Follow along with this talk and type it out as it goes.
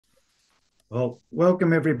Well,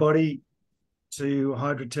 welcome everybody to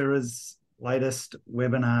Hydroterra's latest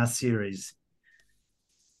webinar series.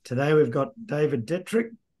 Today we've got David Dettrick,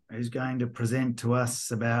 who's going to present to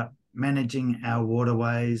us about managing our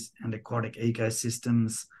waterways and aquatic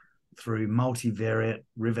ecosystems through multivariate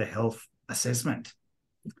river health assessment.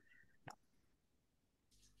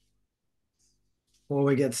 Before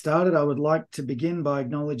we get started, I would like to begin by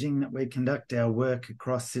acknowledging that we conduct our work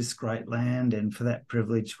across this great land, and for that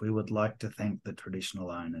privilege, we would like to thank the traditional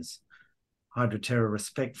owners. Hydroterra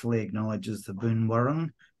respectfully acknowledges the Boon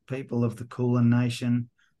Wurrung people of the Kulin Nation,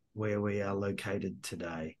 where we are located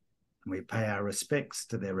today. And we pay our respects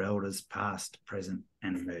to their elders past, present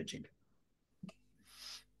and emerging.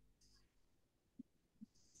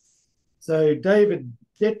 So David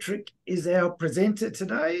Dettrick is our presenter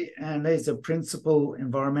today, and he's a principal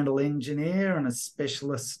environmental engineer and a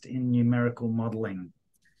specialist in numerical modelling.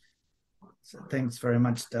 So thanks very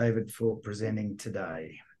much, David, for presenting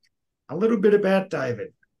today. A little bit about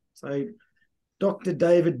David. So Dr.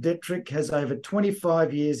 David Dettrick has over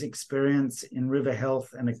 25 years experience in river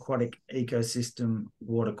health and aquatic ecosystem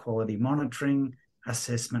water quality monitoring,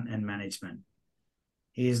 assessment and management.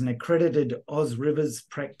 He is an accredited Oz Rivers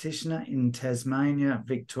practitioner in Tasmania,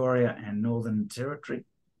 Victoria and Northern Territory,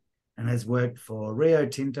 and has worked for Rio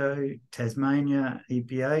Tinto, Tasmania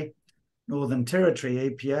EPA, Northern Territory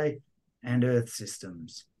EPA and Earth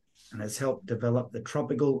Systems, and has helped develop the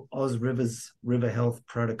Tropical Oz Rivers River Health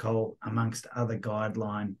Protocol, amongst other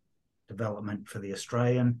guideline development for the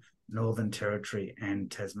Australian, Northern Territory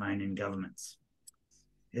and Tasmanian governments.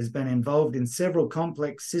 He has been involved in several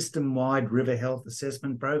complex system-wide river health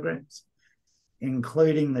assessment programs,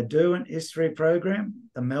 including the Derwent Estuary Program,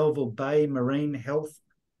 the Melville Bay Marine Health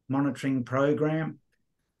Monitoring Program,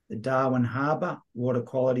 the Darwin Harbour Water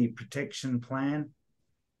Quality Protection Plan,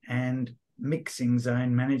 and mixing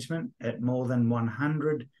zone management at more than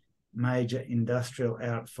 100 major industrial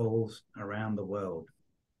outfalls around the world.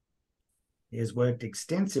 He has worked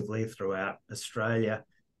extensively throughout Australia,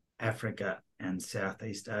 Africa and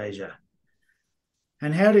Southeast Asia.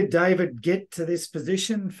 And how did David get to this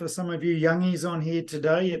position? For some of you youngies on here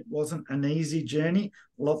today, it wasn't an easy journey,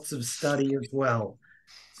 lots of study as well.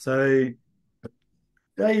 So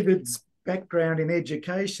David's background in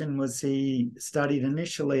education was he studied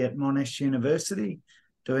initially at Monash University,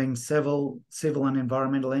 doing civil and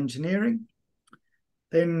environmental engineering.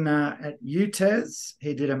 Then at UTAS,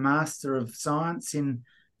 he did a Master of Science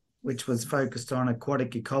which was focused on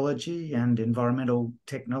aquatic ecology and environmental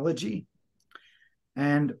technology.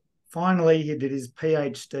 And finally, he did his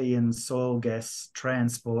PhD in soil gas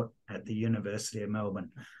transport at the University of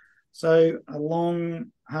Melbourne. So a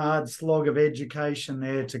long, hard slog of education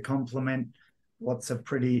there to complement what's a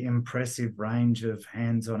pretty impressive range of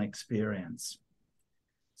hands-on experience.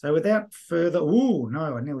 So without further,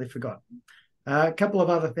 I nearly forgot. A couple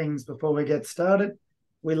of other things before we get started.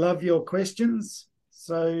 We love your questions.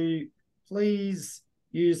 So please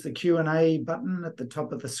use the Q&A button at the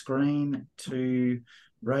top of the screen to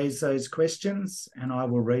raise those questions, and I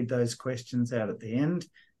will read those questions out at the end,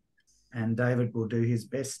 and David will do his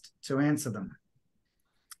best to answer them.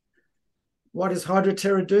 Why does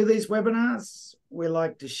Hydroterra do these webinars? We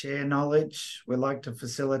like to share knowledge, we like to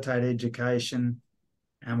facilitate education,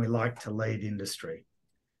 and we like to lead industry.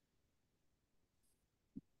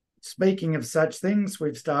 Speaking of such things,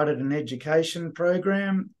 we've started an education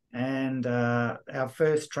program, and our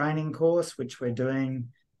first training course, which we're doing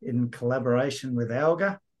in collaboration with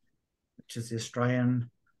ALGA, which is the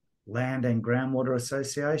Australian Land and Groundwater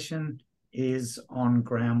Association, is on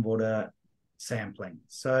groundwater sampling.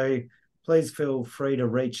 So please feel free to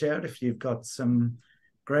reach out if you've got some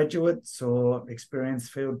graduates or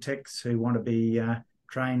experienced field techs who want to be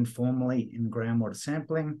trained formally in groundwater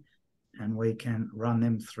sampling, and we can run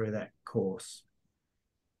them through that course.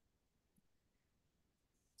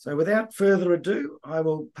 So without further ado, I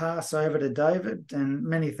will pass over to David, and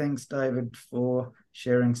many thanks, David, for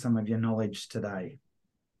sharing some of your knowledge today.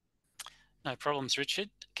 No problems, Richard.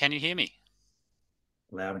 Can you hear me?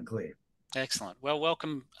 Loud and clear. Excellent. Well,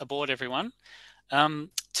 welcome aboard, everyone.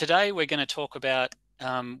 Today we're going to talk about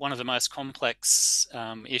one of the most complex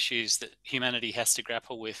issues that humanity has to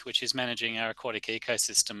grapple with, which is managing our aquatic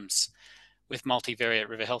ecosystems with multivariate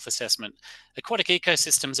river health assessment. Aquatic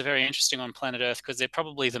ecosystems are very interesting on planet Earth because they're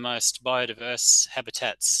probably the most biodiverse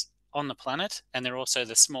habitats on the planet, and they're also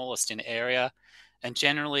the smallest in area and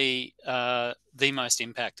generally the most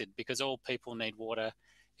impacted because all people need water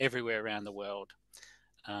everywhere around the world.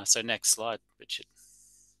 So next slide, Richard.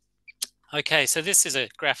 Okay, so this is a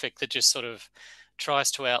graphic that just sort of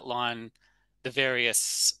tries to outline the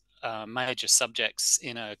various major subjects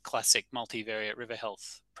in a classic multivariate river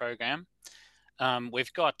health program.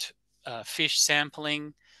 We've got fish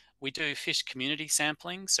sampling. We do fish community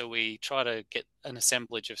sampling, so we try to get an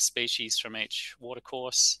assemblage of species from each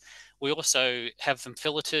watercourse. We also have them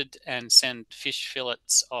filleted and send fish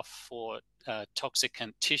fillets off for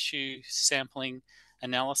toxicant tissue sampling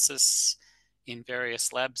analysis in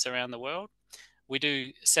various labs around the world. We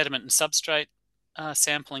do sediment and substrate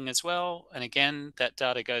sampling as well, and again, that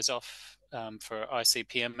data goes off for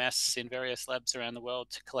ICP-MS in various labs around the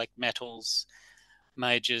world to collect metals,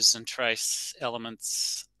 majors and trace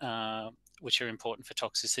elements, which are important for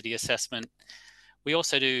toxicity assessment. We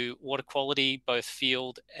also do water quality, both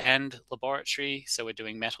field and laboratory. So we're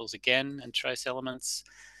doing metals again and trace elements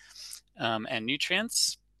and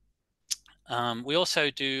nutrients. We also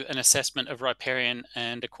do an assessment of riparian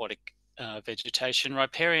and aquatic vegetation.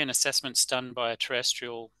 Riparian assessments done by a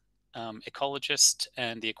terrestrial ecologist,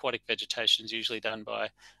 and the aquatic vegetation is usually done by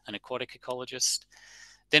an aquatic ecologist.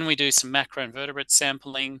 Then we do some macroinvertebrate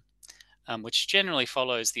sampling, which generally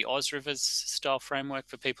follows the OzRivers style framework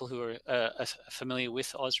for people who are familiar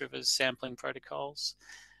with OzRivers sampling protocols.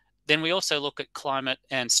 Then we also look at climate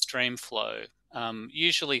and stream flow,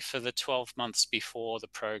 usually for the 12 months before the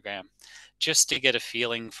program, just to get a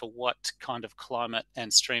feeling for what kind of climate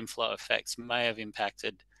and stream flow effects may have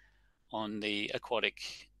impacted on the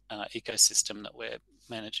aquatic ecosystem that we're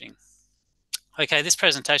managing. Okay, this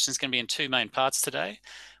presentation is going to be in two main parts today.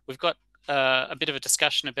 We've got a bit of a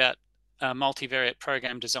discussion about multivariate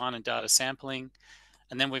program design and data sampling,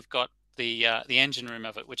 and then we've got the engine room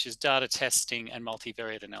of it, which is data testing and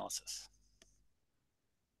multivariate analysis.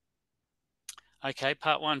 Okay,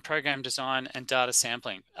 part one, program design and data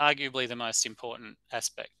sampling, arguably the most important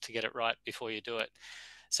aspect to get it right before you do it.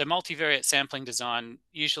 So multivariate sampling design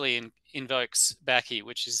usually invokes BACI,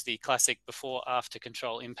 which is the classic before-after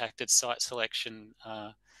control impacted site selection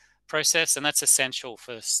process, and that's essential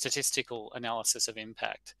for statistical analysis of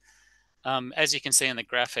impact. As you can see in the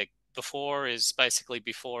graphic, before is basically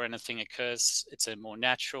before anything occurs. It's a more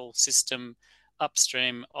natural system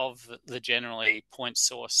upstream of the generally point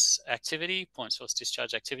source activity, point source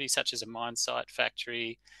discharge activity, such as a mine site,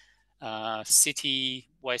 factory, city,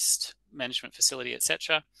 waste management facility,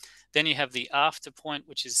 etc. Then you have the after point,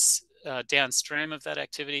 which is downstream of that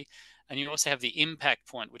activity. And you also have the impact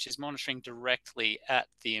point, which is monitoring directly at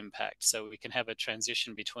the impact. So we can have a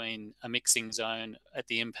transition between a mixing zone at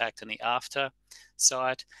the impact and the after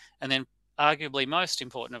site. And then arguably most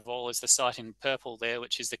important of all is the site in purple there,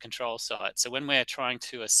 which is the control site. So when we're trying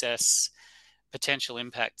to assess potential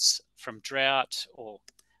impacts from drought or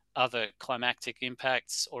other climatic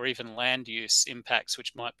impacts, or even land use impacts,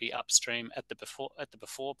 which might be upstream at the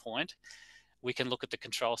before point, we can look at the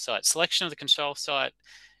control site. Selection of the control site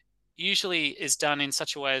usually is done in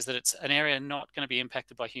such a way as that it's an area not going to be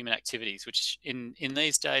impacted by human activities, which in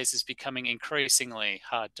these days is becoming increasingly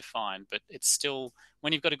hard to find, but it's still,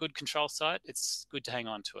 when you've got a good control site, it's good to hang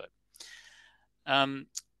on to it.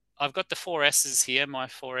 I've got the 4 S's here, my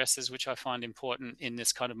 4 S's, which I find important in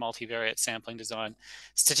this kind of multivariate sampling design.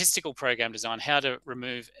 Statistical program design, how to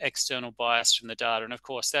remove external bias from the data. And of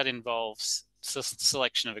course, that involves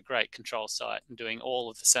selection of a great control site and doing all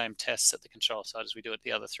of the same tests at the control site as we do at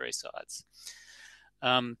the other 3 sites.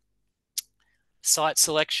 Site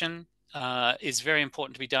selection is very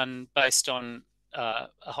important to be done based on a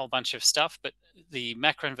whole bunch of stuff, but the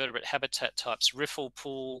macroinvertebrate habitat types, riffle,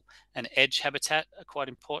 pool, and edge habitat are quite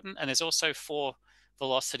important. And there's also 4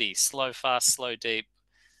 velocities: slow, fast, slow, deep,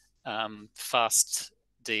 fast,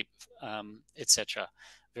 deep, etc.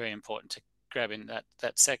 Very important to grab in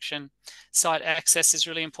that section. Site access is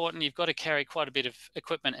really important. You've got to carry quite a bit of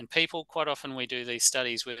equipment and people. Quite often we do these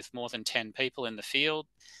studies with more than 10 people in the field.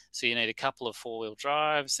 So you need a couple of 4-wheel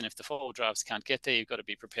drives. And if the 4-wheel drives can't get there, you've got to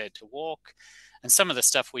be prepared to walk. And some of the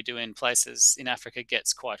stuff we do in places in Africa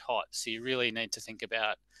gets quite hot. So you really need to think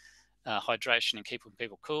about hydration and keeping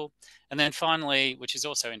people cool. And then finally, which is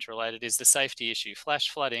also interrelated, is the safety issue: flash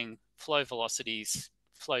flooding, flow velocities,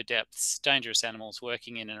 flow depths, dangerous animals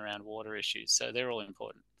working in and around water issues. So they're all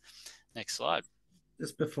important. Next slide.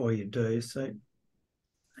 Just before you do, so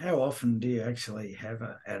how often do you actually have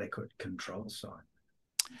an adequate control site?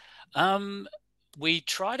 We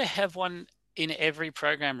try to have one in every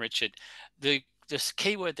program, Richard. The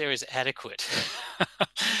key word there is adequate.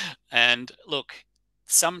 And look,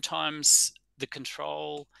 sometimes the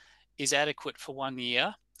control is adequate for 1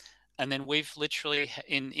 year, and then we've literally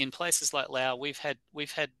in places like Laos, we've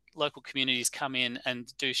had local communities come in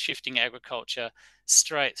and do shifting agriculture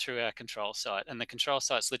straight through our control site, and the control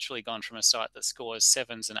site's literally gone from a site that scores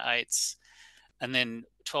 7s and 8s and then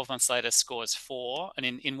 12 months later scores 4, and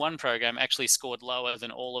in one program actually scored lower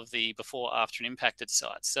than all of the before, after, and impacted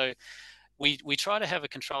sites. So we try to have a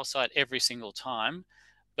control site every single time,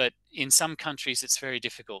 but in some countries it's very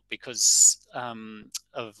difficult because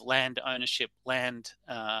of land ownership, land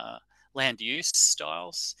use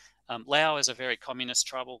styles. Laos is a very communist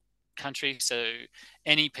tribal country, so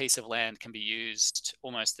any piece of land can be used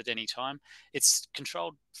almost at any time. It's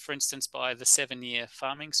controlled, for instance, by the 7-year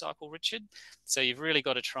farming cycle, Richard. So you've really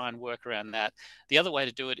got to try and work around that. The other way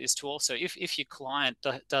to do it is to also, if your client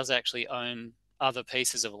does actually own other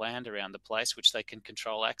pieces of land around the place which they can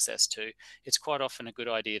control access to, it's quite often a good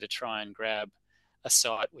idea to try and grab a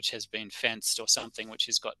site which has been fenced or something which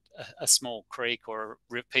has got a small creek or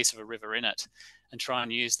a piece of a river in it, and try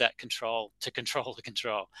and use that control to control the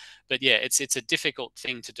control. But yeah, it's a difficult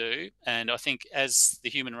thing to do, and I think as the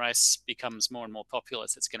human race becomes more and more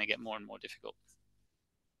populous, it's going to get more and more difficult.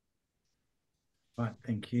 Right,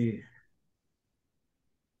 thank you.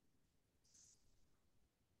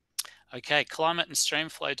 Okay, climate and stream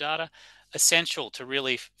flow data, essential to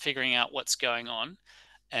really figuring out what's going on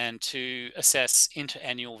and to assess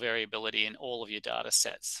interannual variability in all of your data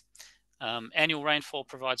sets. Annual rainfall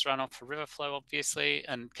provides runoff for river flow, obviously,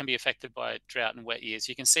 and can be affected by drought and wet years.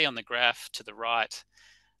 You can see on the graph to the right,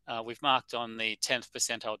 we've marked on the 10th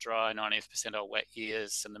percentile dry, 90th percentile wet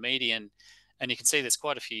years, and the median. And you can see there's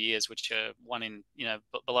quite a few years which are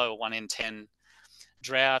below a 1 in 10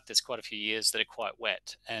 drought. There's quite a few years that are quite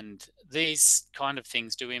wet, and these kind of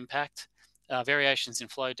things do impact. Variations in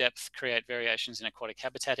flow depth create variations in aquatic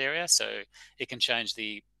habitat area, so it can change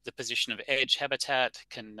the position of edge habitat,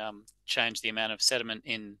 can change the amount of sediment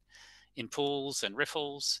in pools and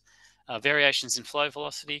riffles. Variations in flow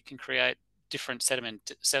velocity can create different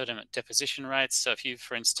sediment deposition rates. So if you've,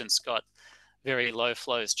 for instance, got very low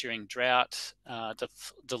flows during drought,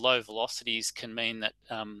 the low velocities can mean that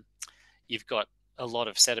you've got a lot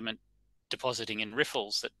of sediment depositing in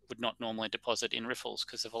riffles that would not normally deposit in riffles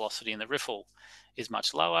because the velocity in the riffle is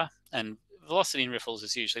much lower, and velocity in riffles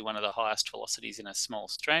is usually one of the highest velocities in a small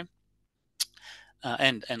stream.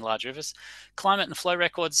 And large rivers. Climate and flow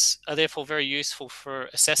records are therefore very useful for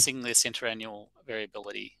assessing this interannual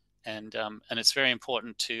variability, and it's very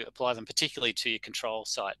important to apply them particularly to your control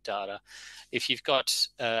site data. If you've got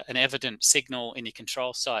an evident signal in your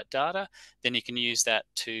control site data, then you can use that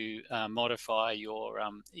to modify your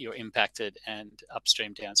impacted and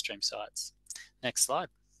upstream, downstream sites. Next slide.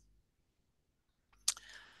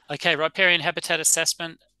 Okay, riparian habitat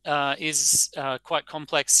assessment is quite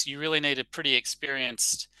complex. You really need a pretty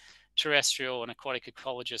experienced terrestrial and aquatic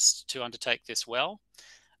ecologist to undertake this well.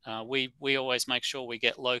 We always make sure we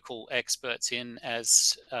get local experts in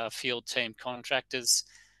as field team contractors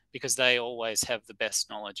because they always have the best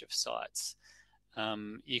knowledge of sites.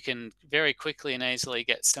 You can very quickly and easily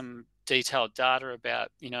get some detailed data about,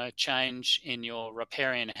 change in your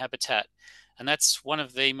riparian habitat. And that's one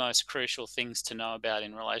of the most crucial things to know about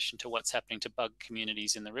in relation to what's happening to bug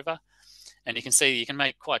communities in the river. And you can see, you can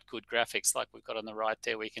make quite good graphics like we've got on the right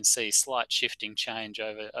there, where you can see slight shifting change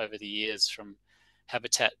over the years from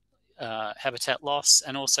habitat loss,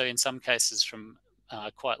 and also in some cases from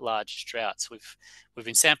quite large droughts. We've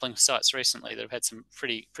been sampling sites recently that have had some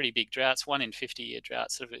pretty big droughts, 1 in 50-year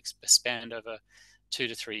droughts that have spanned over 2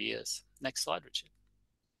 to 3 years. Next slide, Richard.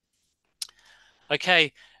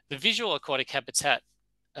 Okay, the visual aquatic habitat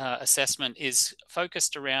assessment is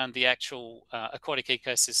focused around the actual aquatic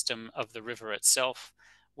ecosystem of the river itself.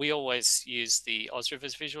 We always use the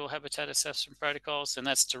AusRivers Visual Habitat Assessment Protocols, and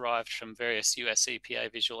that's derived from various US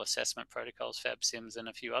EPA visual assessment protocols, FABSIMS, and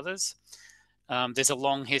a few others. There's a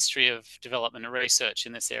long history of development and research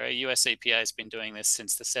in this area. US EPA has been doing this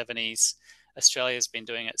since the 70s. Australia's been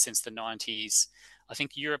doing it since the 90s. I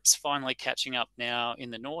think Europe's finally catching up now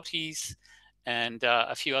in the noughties, and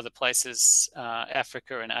a few other places,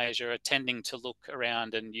 Africa and Asia, are tending to look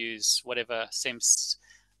around and use whatever seems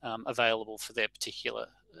available for their particular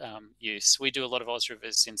use. We do a lot of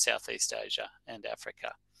AusRivers in Southeast Asia and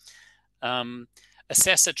Africa.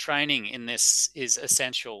 Assessor training in this is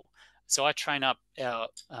essential. So I train up our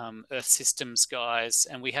Earth Systems guys,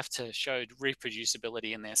 and we have to show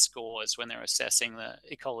reproducibility in their scores when they're assessing the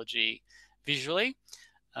ecology visually.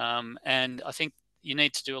 And I think you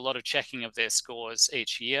need to do a lot of checking of their scores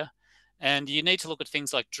each year. And you need to look at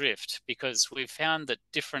things like drift, because we've found that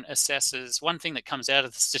different assessors, one thing that comes out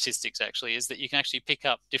of the statistics actually is that you can actually pick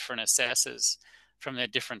up different assessors from their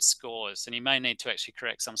different scores, and you may need to actually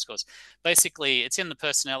correct some scores. Basically, it's in the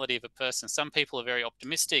personality of a person. Some people are very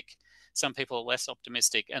optimistic. Some people are less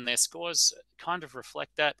optimistic, and their scores kind of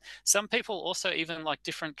reflect that. Some people also even like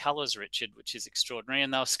different colors, Richard, which is extraordinary,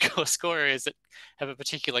 and they'll score areas that have a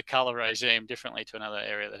particular color regime differently to another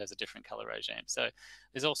area that has a different color regime. So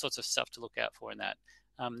there's all sorts of stuff to look out for in that.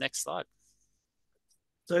 Next slide.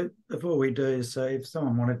 So before we do, so if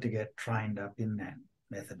someone wanted to get trained up in that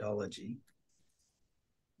methodology,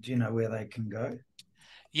 do you know where they can go?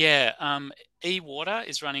 Yeah, eWater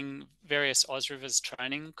is running various AusRivers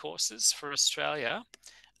training courses for Australia.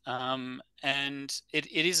 And it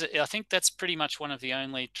is, I think that's pretty much one of the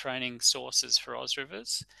only training sources for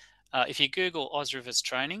AusRivers. If you Google AusRivers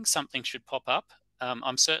training, something should pop up.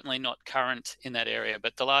 I'm certainly not current in that area,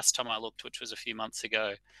 but the last time I looked, which was a few months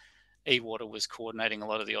ago, eWater was coordinating a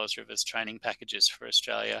lot of the AusRivers training packages for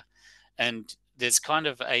Australia. And there's kind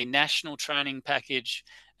of a national training package,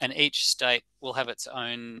 and each state will have its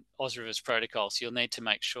own AusRivers protocol. So you'll need to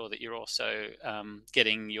make sure that you're also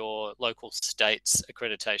getting your local state's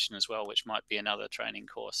accreditation as well, which might be another training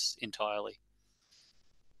course entirely.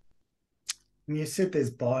 And you said there's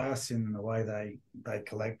bias in the way they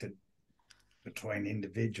collect it between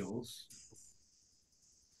individuals.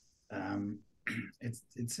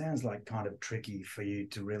 It sounds like kind of tricky for you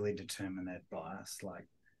to really determine that bias, like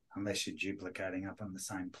unless you're duplicating up on the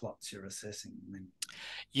same plots you're assessing.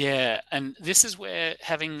 Yeah, and this is where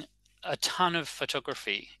having a ton of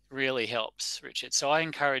photography really helps, Richard. So I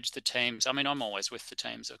encourage the teams, I mean, I'm always with the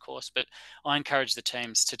teams, of course, but I encourage the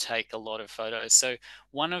teams to take a lot of photos. So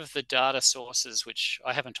one of the data sources, which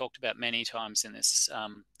I haven't talked about many times in this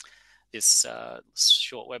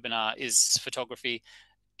short webinar, is photography.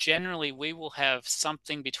 Generally, we will have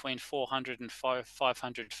something between 400 and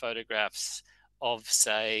 500 photographs of,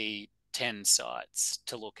 say, 10 sites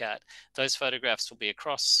to look at. Those photographs will be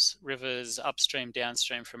across rivers, upstream,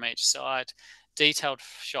 downstream from each site, detailed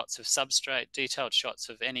shots of substrate, detailed shots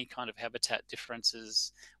of any kind of habitat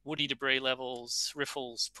differences, woody debris levels,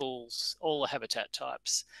 riffles, pools, all the habitat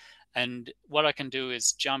types. And what I can do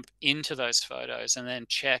is jump into those photos and then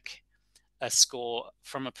check a score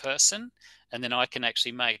from a person, and then I can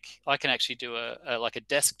actually do a like a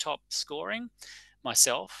desktop scoring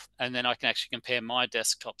myself, and then I can actually compare my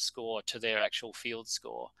desktop score to their actual field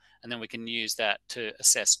score, and then we can use that to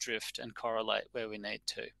assess drift and correlate where we need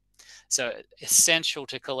to. So essential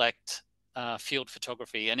to collect field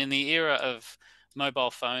photography, and in the era of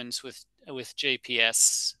mobile phones with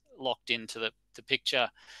GPS locked into the picture,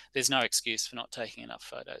 there's no excuse for not taking enough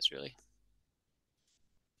photos, really.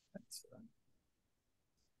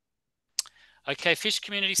 Okay, fish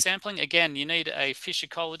community sampling. Again, you need a fish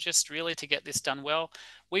ecologist really to get this done well.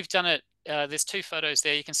 We've done it. There's two photos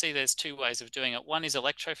there. You can see there's two ways of doing it. One is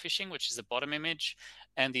electrofishing, which is the bottom image,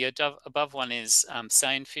 and the above one is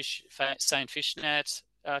seine fish net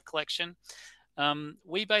collection.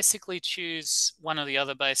 We basically choose one or the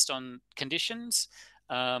other based on conditions.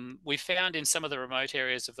 We found in some of the remote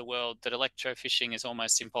areas of the world that electrofishing is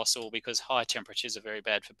almost impossible because high temperatures are very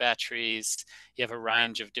bad for batteries. You have a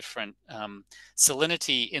range of different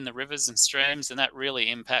salinity in the rivers and streams, and that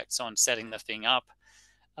really impacts on setting the thing up.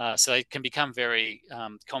 So it can become very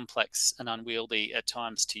complex and unwieldy at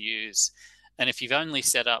times to use. And if you've only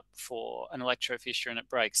set up for an electrofisher and it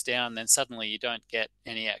breaks down, then suddenly you don't get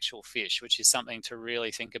any actual fish, which is something to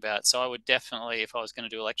really think about. So I would definitely, if I was going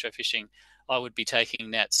to do electrofishing, I would be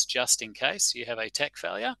taking nets just in case you have a tech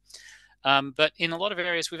failure. But in a lot of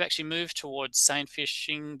areas, we've actually moved towards seine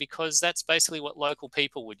fishing because that's basically what local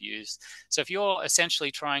people would use. So if you're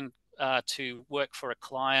essentially trying to work for a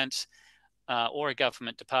client or a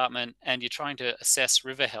government department and you're trying to assess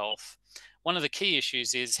river health, one of the key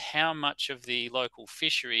issues is how much of the local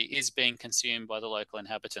fishery is being consumed by the local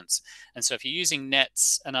inhabitants. And so if you're using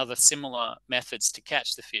nets and other similar methods to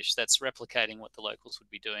catch the fish, that's replicating what the locals would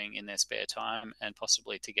be doing in their spare time and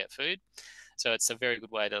possibly to get food. So it's a very good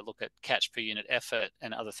way to look at catch per unit effort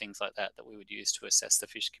and other things like that that we would use to assess the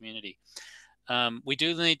fish community. We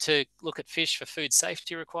do need to look at fish for food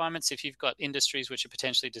safety requirements. If you've got industries which are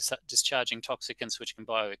potentially discharging toxicants which can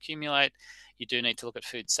bioaccumulate, you do need to look at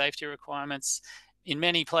food safety requirements. In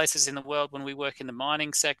many places in the world, when we work in the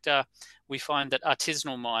mining sector, we find that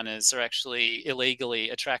artisanal miners are actually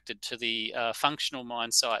illegally attracted to the functional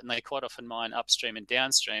mine site, and they quite often mine upstream and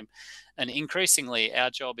downstream. And increasingly,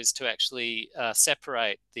 our job is to actually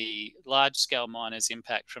separate the large-scale miners'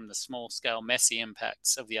 impact from the small-scale messy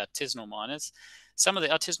impacts of the artisanal miners. Some of the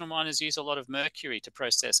artisanal miners use a lot of mercury to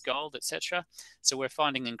process gold, etc. So we're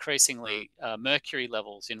finding increasingly mercury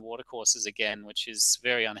levels in watercourses again, which is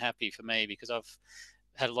very unhappy for me because I've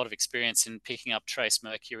had a lot of experience in picking up trace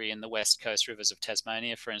mercury in the west coast rivers of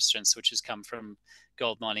Tasmania, for instance, which has come from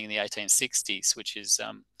gold mining in the 1860s, which is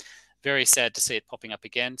Very sad to see it popping up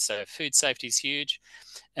again. So food safety is huge.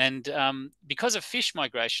 And because of fish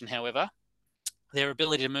migration, however, their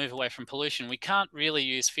ability to move away from pollution, we can't really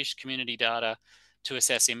use fish community data to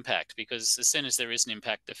assess impact, because as soon as there is an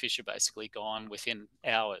impact, the fish are basically gone within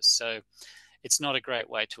hours. So it's not a great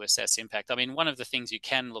way to assess impact. I mean, one of the things you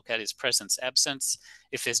can look at is presence absence.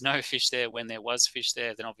 If there's no fish there when there was fish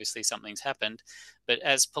there, then obviously something's happened. But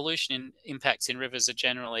as pollution impacts in rivers are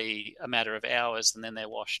generally a matter of hours and then they're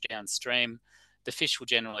washed downstream, the fish will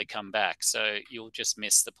generally come back. So you'll just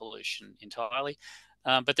miss the pollution entirely.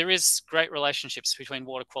 But there is great relationships between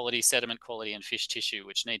water quality, sediment quality, and fish tissue,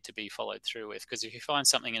 which need to be followed through with. Because if you find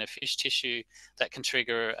something in a fish tissue, that can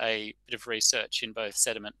trigger a bit of research in both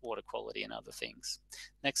sediment, water quality, and other things.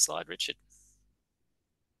 Next slide, Richard.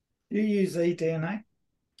 Do you use eDNA?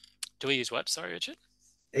 Do we use what? Sorry, Richard.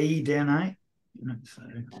 eDNA.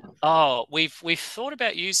 Oh, we've thought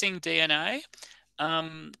about using DNA.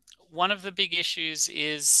 One of the big issues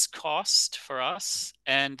is cost for us,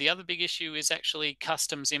 and the other big issue is actually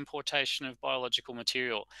customs importation of biological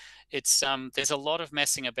material. It's there's a lot of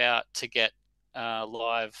messing about to get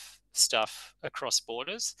live stuff across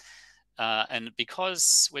borders, and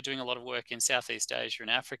because we're doing a lot of work in Southeast Asia and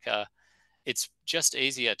Africa, it's just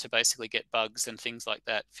easier to basically get bugs and things like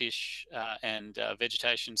that, fish and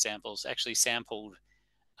vegetation samples actually sampled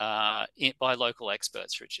by local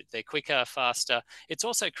experts, Richard. They're quicker, faster. It's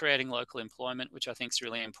also creating local employment, which I think is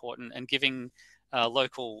really important, and giving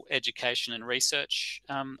local education and research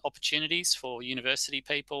opportunities for university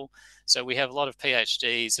people. So we have a lot of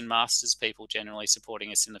PhDs and masters people generally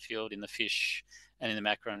supporting us in the field, in the fish and in the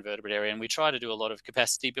macroinvertebrate area. And we try to do a lot of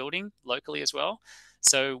capacity building locally as well.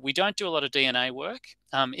 So we don't do a lot of DNA work.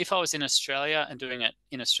 If I was in Australia and doing it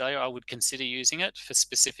in Australia, I would consider using it for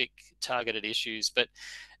specific targeted issues. But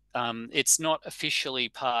it's not officially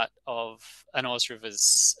part of an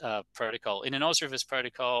OzRivers protocol. In an OzRivers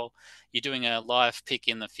protocol, you're doing a live pick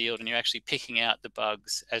in the field and you're actually picking out the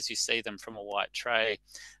bugs as you see them from a white tray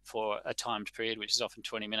for a timed period, which is often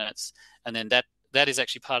 20 minutes. And then that is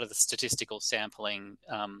actually part of the statistical sampling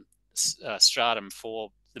stratum for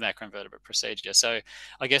the macroinvertebrate procedure. So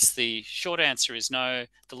I guess the short answer is no.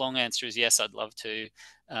 The long answer is yes, I'd love to.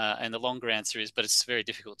 And the longer answer is, but it's very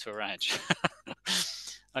difficult to arrange.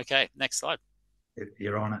 Okay, next slide.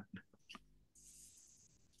 You're on it.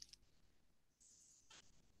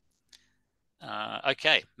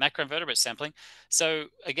 Okay, macroinvertebrate sampling. So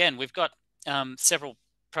again, we've got several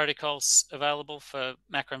protocols available for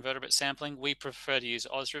macroinvertebrate sampling. We prefer to use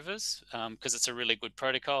OzRivers because it's a really good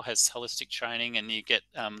protocol, has holistic training, and you get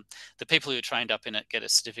the people who are trained up in it get a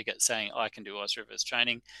certificate saying, I can do OzRivers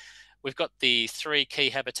training. We've got the 3 key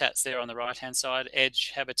habitats there on the right-hand side: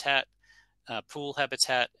 edge habitat, pool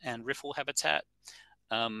habitat, and riffle habitat.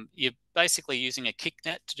 You're basically using a kick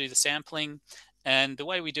net to do the sampling. And the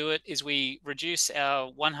way we do it is we reduce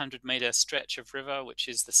our 100-meter stretch of river, which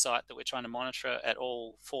is the site that we're trying to monitor at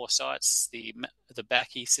all 4 sites, the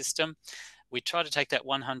BACI system. We try to take that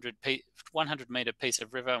 100-meter piece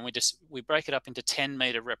of river and we break it up into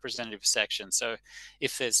 10-meter representative sections. So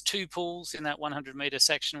if there's 2 pools in that 100-meter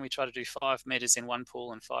section, we try to do 5 meters in one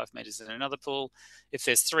pool and 5 meters in another pool. If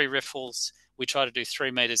there's 3 riffles, we try to do 3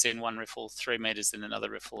 meters in one riffle, 3 meters in another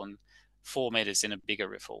riffle, and 4 meters in a bigger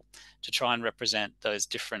riffle to try and represent those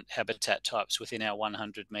different habitat types within our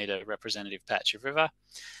 100-meter representative patch of river.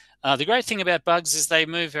 The great thing about bugs is they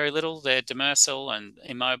move very little. They're demersal and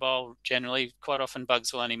immobile generally. Quite often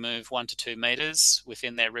bugs will only move 1 to 2 meters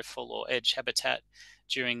within their riffle or edge habitat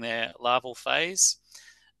during their larval phase.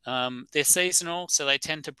 They're seasonal, so they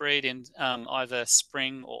tend to breed in either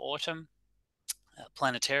spring or autumn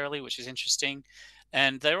planetarily, which is interesting.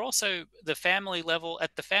 And they're also at the family level,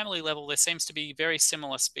 there seems to be very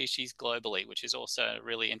similar species globally, which is also a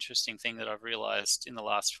really interesting thing that I've realized in the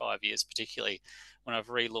last 5 years, particularly when I've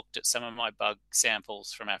re-looked at some of my bug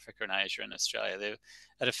samples from Africa and Asia and Australia. They're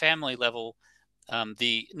at a family level,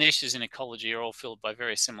 the niches in ecology are all filled by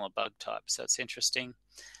very similar bug types. So it's interesting.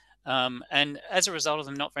 And as a result of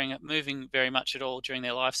them not moving very much at all during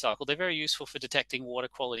their life cycle, they're very useful for detecting water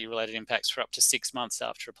quality related impacts for up to 6 months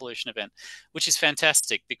after a pollution event, which is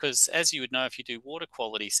fantastic because, as you would know if you do water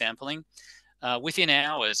quality sampling, within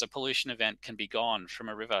hours a pollution event can be gone from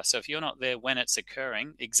a river. So if you're not there when it's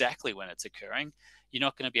occurring, exactly when it's occurring, you're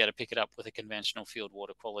not going to be able to pick it up with a conventional field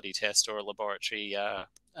water quality test or a laboratory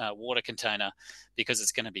water container, because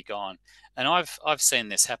it's going to be gone. And I've seen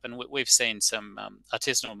this happen. We've seen some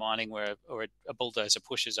artisanal mining where a bulldozer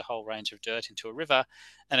pushes a whole range of dirt into a river,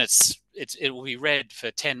 and it will be red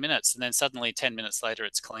for 10 minutes, and then suddenly 10 minutes later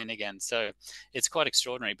it's clean again. So it's quite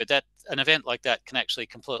extraordinary. But an event like that can actually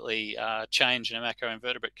completely change in a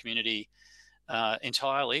macroinvertebrate community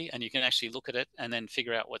entirely, and you can actually look at it and then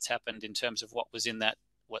figure out what's happened in terms of what was in that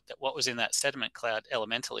sediment cloud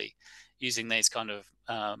elementally, using these kind of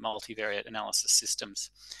multivariate analysis systems.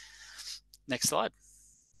 Next slide.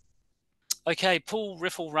 Okay, pool,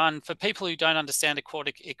 riffle, run. For people who don't understand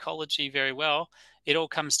aquatic ecology very well, it all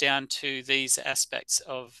comes down to these aspects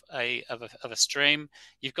of a stream.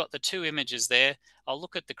 You've got the two images there. I'll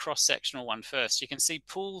look at the cross-sectional one first. You can see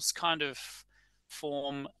pools kind of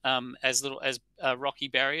form as rocky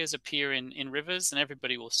barriers appear in rivers, and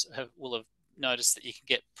everybody will have noticed that you can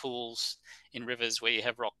get pools in rivers where you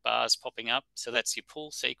have rock bars popping up. So that's your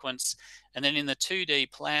pool sequence. And then in the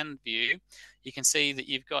 2D plan view, you can see that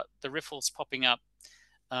you've got the riffles popping up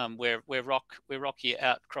where rocky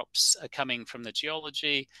outcrops are coming from the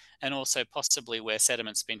geology, and also possibly where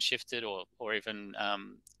sediment's been shifted, or even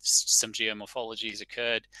some geomorphologies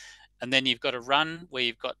occurred. And then you've got a run where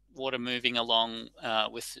you've got water moving along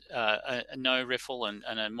with a no riffle and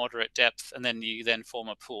a moderate depth, and then you form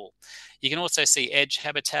a pool. You can also see edge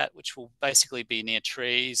habitat, which will basically be near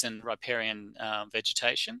trees and riparian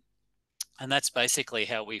vegetation. And that's basically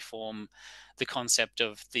how we form the concept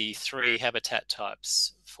of the 3 habitat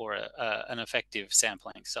types for an effective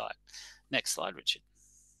sampling site. Next slide, Richard.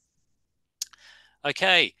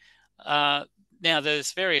 Okay, now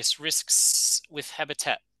there's various risks with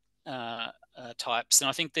habitat types, and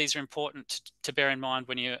I think these are important to bear in mind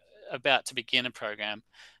when you're about to begin a program,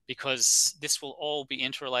 because this will all be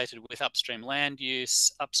interrelated with upstream land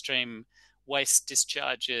use, upstream waste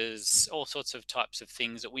discharges, all sorts of types of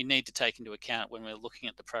things that we need to take into account when we're looking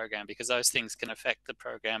at the program, because those things can affect the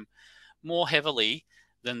program more heavily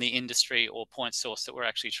than the industry or point source that we're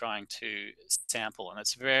actually trying to sample. And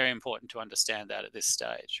it's very important to understand that at this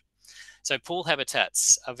stage. So pool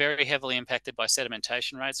habitats are very heavily impacted by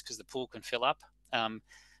sedimentation rates, because the pool can fill up.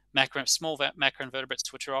 Small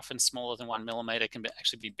macroinvertebrates, which are often smaller than 1 millimeter, can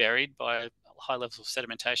actually be buried by high levels of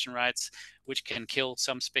sedimentation rates, which can kill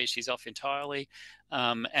some species off entirely.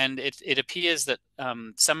 And it appears that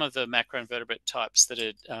some of the macroinvertebrate types that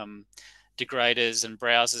are degraders and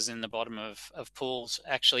browsers in the bottom of pools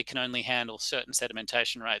actually can only handle certain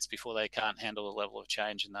sedimentation rates before they can't handle the level of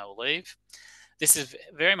change, and they will leave. This is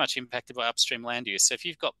very much impacted by upstream land use. So if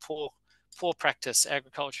you've got poor practice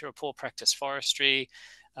agriculture or poor practice forestry,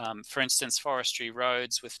 for instance, forestry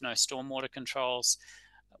roads with no stormwater controls,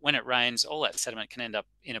 when it rains, all that sediment can end up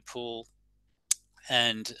in a pool.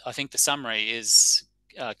 And I think the summary is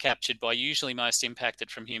captured by usually most impacted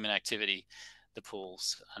from human activity, the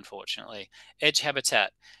pools, unfortunately. Edge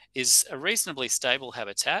habitat is a reasonably stable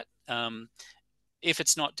habitat if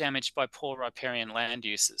it's not damaged by poor riparian land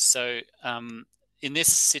uses. So in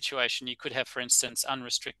this situation, you could have, for instance,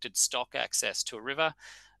 unrestricted stock access to a river.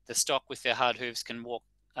 The stock with their hard hooves can walk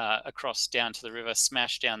across down to the river,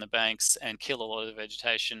 smash down the banks, and kill a lot of the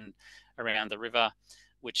vegetation around the river,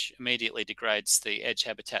 which immediately degrades the edge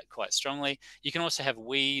habitat quite strongly. You can also have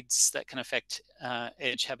weeds that can affect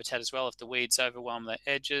edge habitat as well if the weeds overwhelm the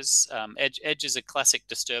edges. Edges are classic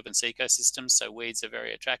disturbance ecosystems, so weeds are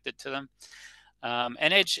very attracted to them.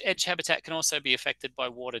 And edge habitat can also be affected by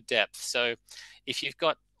water depth. So if you've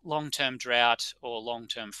got long-term drought or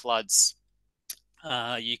long-term floods,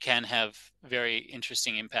 you can have very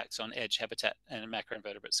interesting impacts on edge habitat and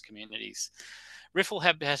macroinvertebrates communities. Riffle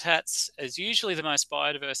habitats is usually the most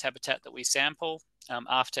biodiverse habitat that we sample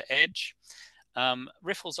after edge.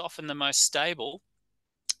 Riffle's often the most stable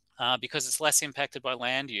because it's less impacted by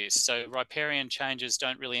land use. So riparian changes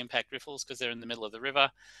don't really impact riffles because they're in the middle of the river,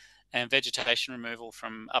 and vegetation removal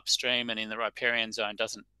from upstream and in the riparian zone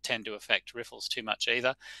doesn't tend to affect riffles too much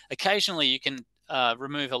either. Occasionally you can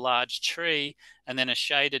remove a large tree, and then a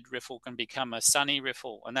shaded riffle can become a sunny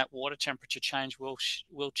riffle, and that water temperature change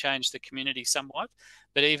will change the community somewhat.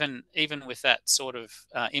 But even with that sort of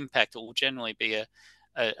impact, it will generally be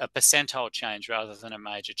a percentile change rather than a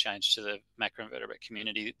major change to the macroinvertebrate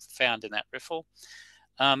community found in that riffle.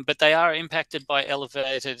 But they are impacted by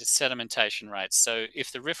elevated sedimentation rates. So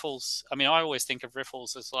if the riffles, I always think of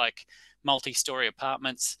riffles as like multi-story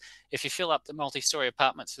apartments. If you fill up the multi-story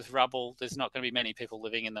apartments with rubble, there's not going to be many people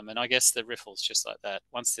living in them. And I guess the riffles just like that.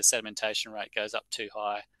 Once the sedimentation rate goes up too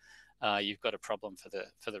high, you've got a problem for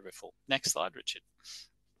the riffle. Next slide, Richard.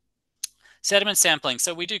 Sediment sampling.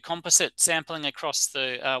 So we do composite sampling across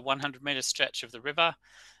the 100-meter stretch of the river,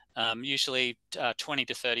 usually 20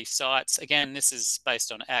 to 30 sites. Again, this is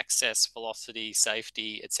based on access, velocity,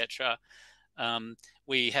 safety, etc.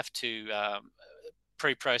 We have to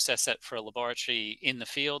pre-process it for a laboratory in the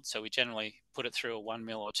field. So we generally put it through a 1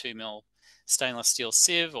 mil or 2 mil stainless steel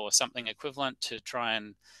sieve or something equivalent to try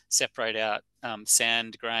and separate out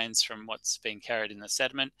sand grains from what's being carried in the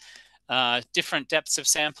sediment. Different depths of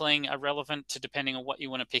sampling are relevant to depending on what you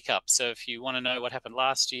want to pick up. So if you want to know what happened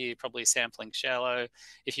last year, you're probably sampling shallow.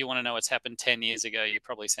 If you want to know what's happened 10 years ago, you're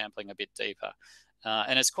probably sampling a bit deeper.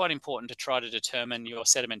 And it's quite important to try to determine your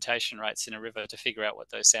sedimentation rates in a river to figure out what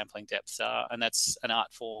those sampling depths are. And that's an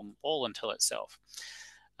art form all until itself.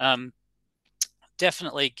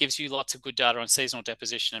 Definitely gives you lots of good data on seasonal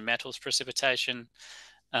deposition and metals precipitation.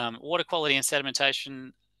 Water quality and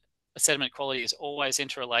sedimentation. Sediment quality is always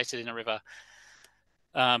interrelated in a river.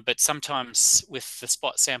 But sometimes with the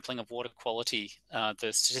spot sampling of water quality,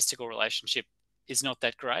 the statistical relationship is not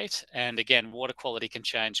that great. And again, water quality can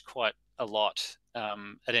change quite a lot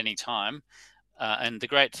at any time. And the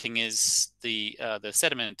great thing is the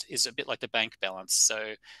sediment is a bit like the bank balance.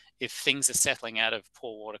 So if things are settling out of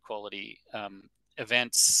poor water quality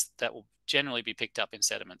events, that will generally be picked up in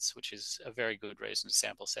sediments, which is a very good reason to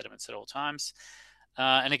sample sediments at all times.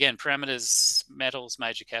 And again, parameters, metals,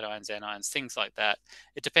 major cations, anions, things like that.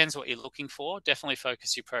 It depends what you're looking for. Definitely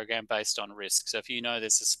focus your program based on risk. So if you know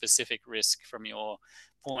there's a specific risk from your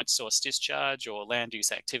point source discharge or land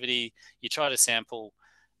use activity, you try to sample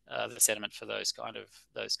the sediment for those kind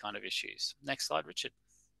of issues. Next slide, Richard.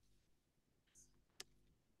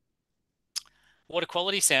 Water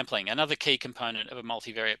quality sampling, another key component of a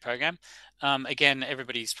multivariate program. Again,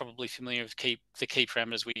 everybody's probably familiar with the key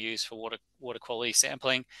parameters we use for water quality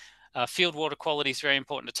sampling. Field water quality is very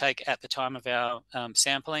important to take at the time of our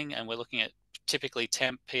sampling, and we're looking at typically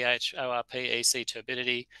temp, pH, ORP, EC,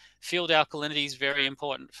 turbidity. Field alkalinity is very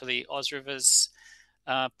important for the Oz Rivers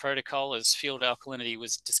protocol, as field alkalinity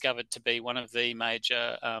was discovered to be one of the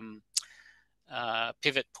major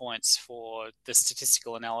pivot points for the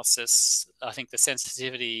statistical analysis. I think the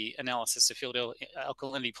sensitivity analysis of field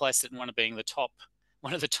alkalinity placed it in one of the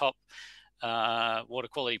top water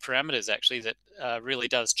quality parameters, actually, that really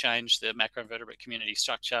does change the macroinvertebrate community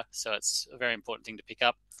structure. So it's a very important thing to pick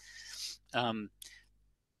up.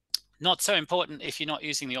 Not so important if you're not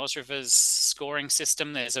using the Oz Rivers scoring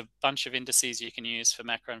system. There's a bunch of indices you can use for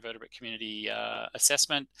macroinvertebrate community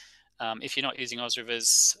assessment. If you're not using Oz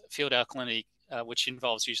Rivers, field alkalinity, which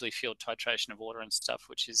involves usually field titration of water and stuff,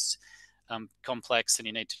 which is complex and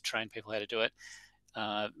you need to train people how to do it,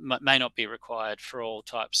 may not be required for all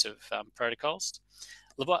types of protocols.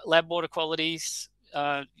 Lab water qualities,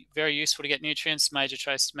 very useful to get nutrients, major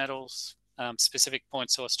trace metals, specific point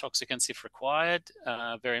source toxicants if required.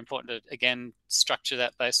 Very important to, again, structure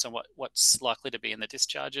that based on what's likely to be in the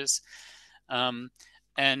discharges.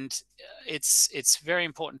 And it's very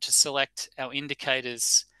important to select our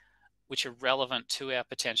indicators which are relevant to our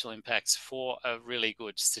potential impacts for a really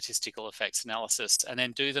good statistical effects analysis, and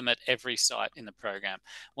then do them at every site in the program.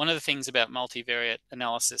 One of the things about multivariate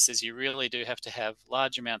analysis is you really do have to have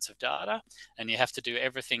large amounts of data, and you have to do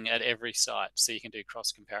everything at every site so you can do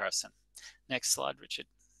cross comparison. Next slide, Richard.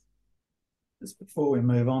 Just before we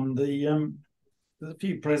move on, there's a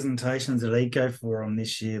few presentations at EcoForum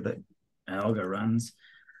this year that Alga runs,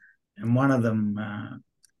 and one of them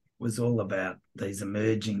was all about these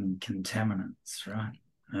emerging contaminants, right?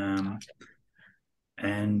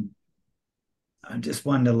 And I just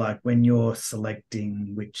wonder, like, when you're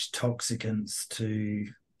selecting which toxicants to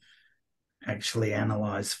actually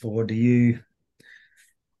analyze for,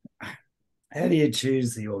 how do you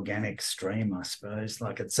choose the organic stream, I suppose?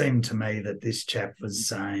 Like, it seemed to me that this chap was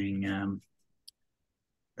saying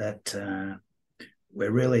that we're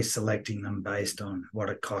really selecting them based on what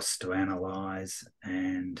it costs to analyze,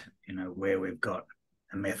 and where we've got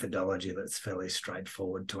a methodology that's fairly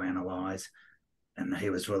straightforward to analyze. And he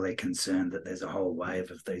was really concerned that there's a whole wave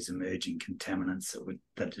of these emerging contaminants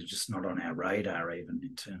that are just not on our radar, even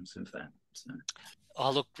in terms of that. So.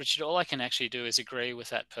 Oh, look, Richard, all I can actually do is agree with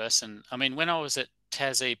that person. I mean, when I was at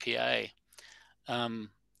Tas EPA,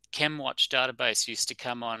 ChemWatch database used to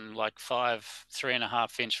come on like 5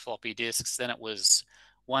 3.5-inch floppy disks. Then it was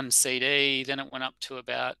 1 CD. Then it went up to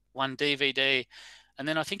about 1 DVD. And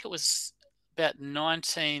then I think it was about I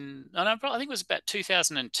think it was about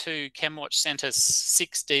 2002, ChemWatch sent us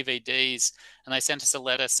 6 DVDs, and they sent us a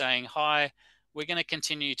letter saying, "Hi, we're going to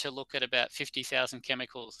continue to look at about 50,000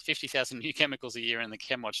 new chemicals a year in the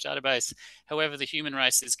ChemWatch database. However, the human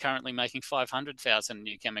race is currently making 500,000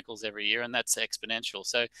 new chemicals every year, and that's exponential."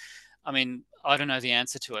 So I mean, I don't know the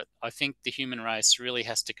answer to it. I think the human race really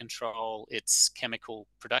has to control its chemical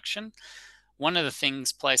production. One of the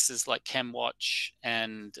things places like ChemWatch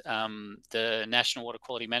and the National Water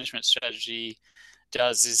Quality Management Strategy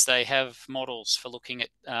does is they have models for looking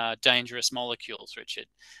at dangerous molecules, Richard.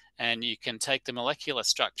 And you can take the molecular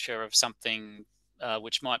structure of something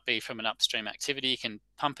which might be from an upstream activity, you can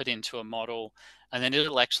pump it into a model, and then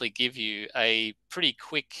it'll actually give you a pretty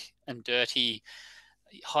quick and dirty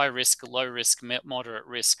high risk, low risk, moderate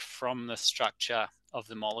risk from the structure of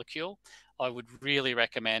the molecule. I would really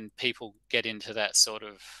recommend people get into that sort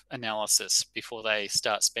of analysis before they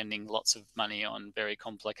start spending lots of money on very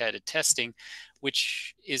complicated testing,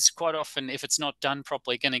 which is quite often, if it's not done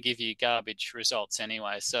properly, going to give you garbage results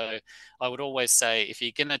anyway. So I would always say, if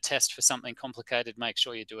you're going to test for something complicated, make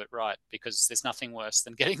sure you do it right, because there's nothing worse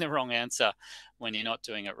than getting the wrong answer when you're not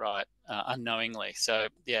doing it right unknowingly. So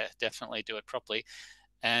yeah, definitely do it properly.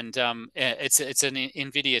 And it's an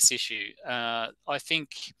invidious issue. I think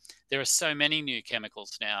there are so many new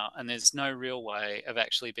chemicals now, and there's no real way of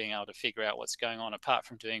actually being able to figure out what's going on apart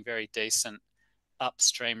from doing very decent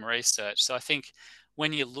upstream research. So I think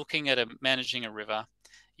when you're looking at managing a river,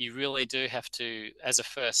 you really do have to, as a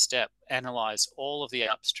first step, analyze all of the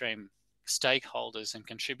upstream stakeholders and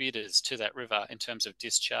contributors to that river in terms of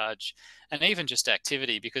discharge and even just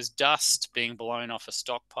activity, because dust being blown off a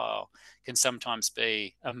stockpile can sometimes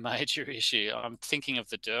be a major issue. I'm thinking of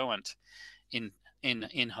the Derwent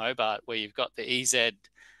in Hobart, where you've got the EZ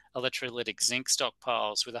electrolytic zinc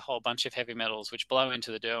stockpiles with a whole bunch of heavy metals which blow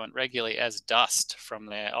into the Derwent regularly as dust from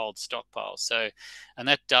their old stockpiles. So, and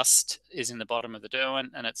that dust is in the bottom of the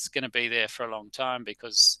Derwent, and it's going to be there for a long time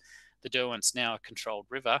because the Derwent's now a controlled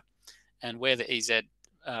river, and where the EZ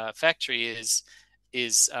factory is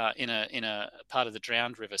in a part of the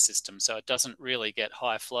drowned river system, so it doesn't really get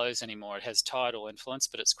high flows anymore. It has tidal influence,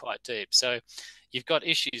 but it's quite deep. So you've got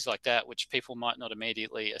issues like that which people might not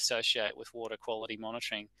immediately associate with water quality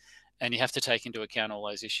monitoring, and you have to take into account all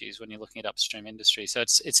those issues when you're looking at upstream industry. So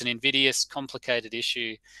it's an invidious, complicated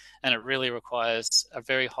issue, and it really requires a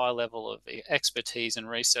very high level of expertise and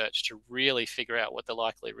research to really figure out what the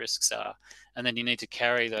likely risks are, and then you need to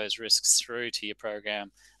carry those risks through to your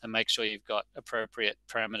program and make sure you've got appropriate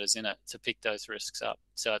parameters in it to pick those risks up.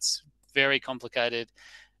 So it's very complicated,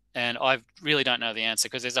 and I really don't know the answer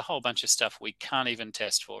because there's a whole bunch of stuff we can't even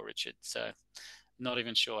test for, Richard. So not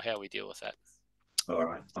even sure how we deal with that. All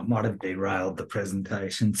right, I might have derailed the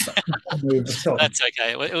presentation. So That's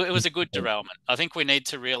okay. It was a good derailment. I think we need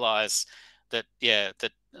to realise that, yeah,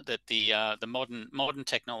 that the modern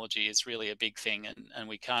technology is really a big thing, and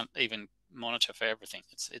we can't even monitor for everything.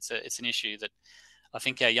 It's an issue that I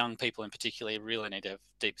think our young people in particular really need to have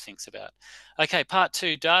deep thinks about. Okay, part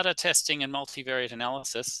 2, data testing and multivariate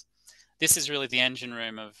analysis. This is really the engine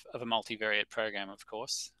room of a multivariate program, of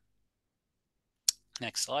course.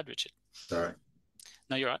 Next slide, Richard. Sorry.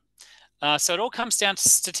 No, you're right. So it all comes down to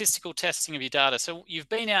statistical testing of your data. So you've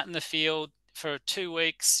been out in the field for 2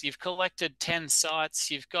 weeks, you've collected 10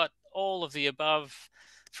 sites, you've got all of the above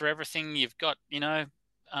for everything. You've got, you've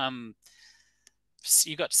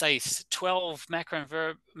got, say, 12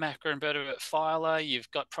 macroinvertebrate phyla.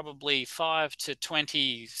 You've got probably 5 to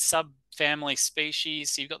 20 subfamily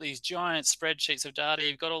species. So you've got these giant spreadsheets of data.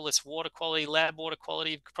 You've got all this water quality, lab water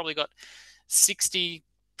quality. You've probably got 60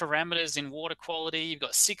 parameters in water quality. You've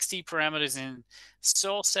got 60 parameters in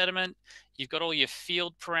soil sediment. You've got all your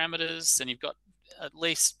field parameters, and you've got at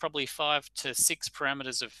least probably 5 to 6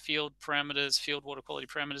 parameters of field water quality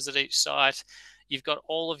parameters at each site. You've got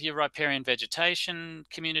all of your riparian vegetation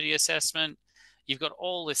community assessment. You've got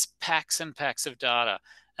all this packs and packs of data,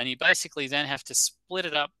 and you basically then have to split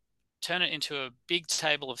it up, turn it into a big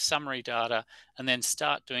table of summary data, and then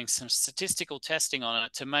start doing some statistical testing on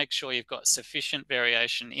it to make sure you've got sufficient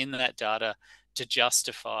variation in that data to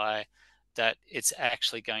justify that it's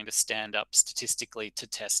actually going to stand up statistically to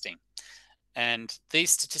testing. And these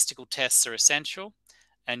statistical tests are essential,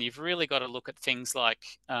 and you've really got to look at things like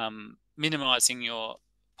minimizing your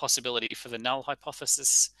possibility for the null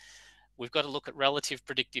hypothesis. We've got to look at relative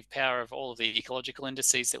predictive power of all of the ecological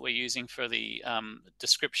indices that we're using for the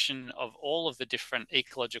description of all of the different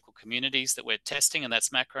ecological communities that we're testing, and that's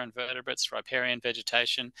macroinvertebrates, riparian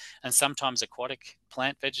vegetation, and sometimes aquatic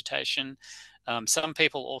plant vegetation. Some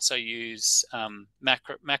people also use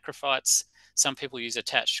macrophytes. Some people use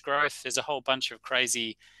attached growth. There's a whole bunch of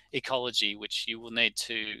crazy ecology which you will need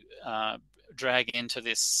to drag into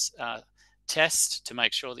this test to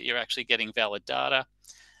make sure that you're actually getting valid data.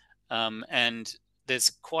 And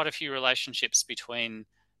there's quite a few relationships between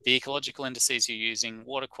the ecological indices you're using,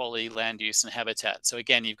 water quality, land use, and habitat. So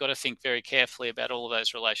again, you've got to think very carefully about all of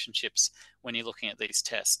those relationships when you're looking at these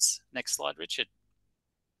tests. Next slide, Richard.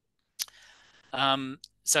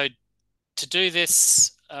 So to do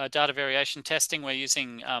this data variation testing, we're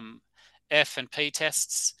using F and P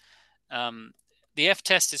tests. The F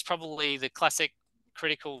test is probably the classic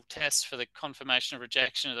critical test for the confirmation or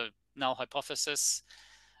rejection of the null hypothesis.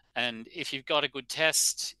 And if you've got a good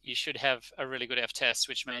test, you should have a really good F test,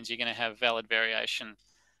 which means you're going to have valid variation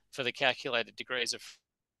for the calculated degrees of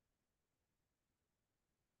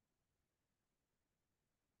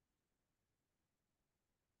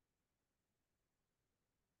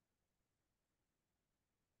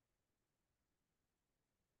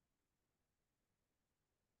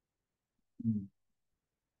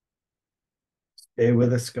Bear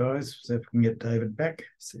with us, guys. See if we can get David back.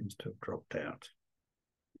 Seems to have dropped out.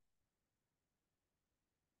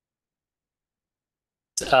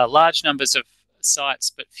 large numbers of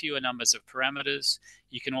sites but fewer numbers of parameters.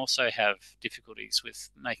 You can also have difficulties with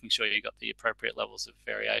making sure you've got the appropriate levels of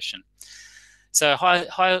variation. So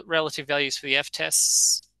high relative values for the F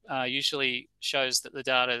tests usually shows that the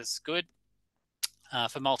data is good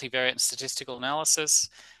for multivariate and statistical analysis.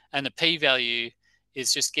 And the p-value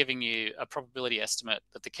is just giving you a probability estimate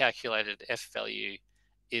that the calculated F value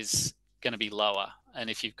is going to be lower. And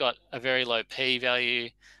if you've got a very low p-value,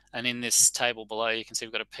 and in this table below, you can see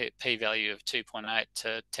we've got a p-value of 2.8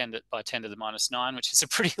 to 10 by 10 to the minus 9, which is a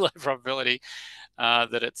pretty low probability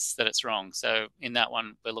that it's wrong. So in that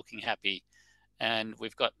one, we're looking happy. And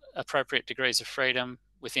we've got appropriate degrees of freedom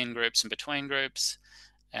within groups and between groups.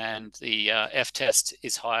 And the F test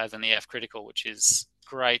is higher than the F critical, which is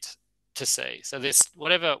great to see. So this,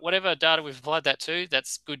 whatever data we've applied that to,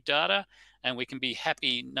 that's good data, and we can be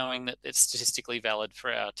happy knowing that it's statistically valid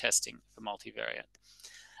for our testing for multivariate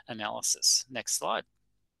analysis. Next slide.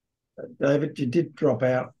 David, you did drop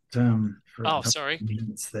out for a couple sorry. of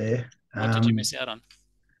minutes there. What did you miss out on?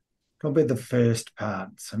 Probably the first part.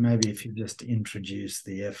 So maybe if you just introduce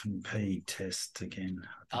the F and P test again.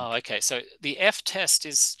 Okay. So the F test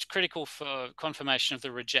is critical for confirmation of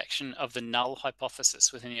the rejection of the null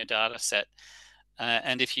hypothesis within your data set.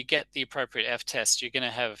 And if you get the appropriate F test, you're going to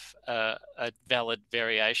have a valid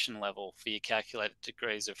variation level for your calculated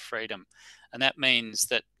degrees of freedom. And that means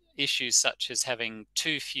that issues such as having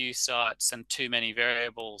too few sites and too many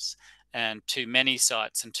variables and too many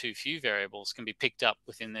sites and too few variables can be picked up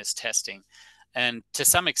within this testing. And to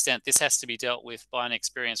some extent, this has to be dealt with by an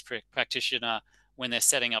experienced practitioner when they're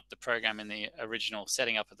setting up the program in the original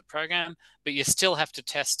setting up of the program, but you still have to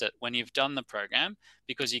test it when you've done the program,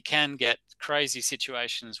 because you can get crazy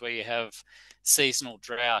situations where you have seasonal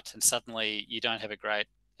drought and suddenly you don't have a great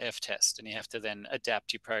F test, and you have to then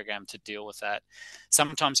adapt your program to deal with that.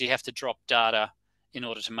 Sometimes you have to drop data in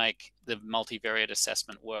order to make the multivariate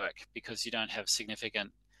assessment work, because you don't have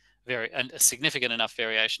significant enough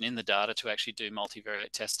variation in the data to actually do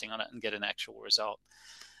multivariate testing on it and get an actual result.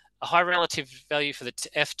 A high relative value for the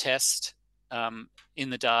F test in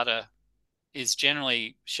the data is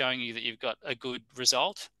generally showing you that you've got a good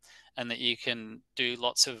result and that you can do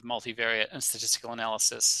lots of multivariate and statistical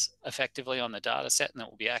analysis effectively on the data set, and that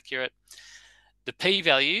will be accurate. The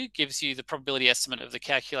p-value gives you the probability estimate of the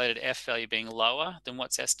calculated F value being lower than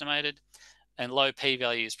what's estimated, and low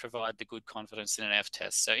p-values provide the good confidence in an F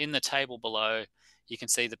test. So in the table below, you can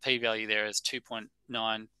see the p-value there is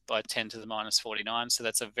 2.9 by 10 to the minus 49. So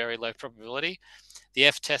that's a very low probability. The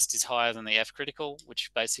F test is higher than the F critical, which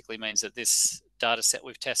basically means that this data set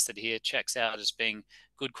we've tested here checks out as being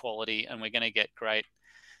good quality, and we're going to get great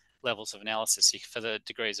levels of analysis for the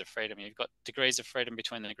degrees of freedom. You've got degrees of freedom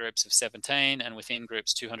between the groups of 17 and within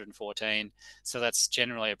groups 214. So that's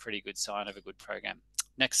generally a pretty good sign of a good program.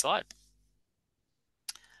 Next slide.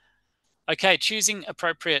 Okay, choosing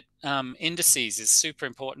appropriate indices is super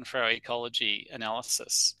important for our ecology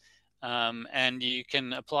analysis. And you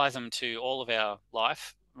can apply them to all of our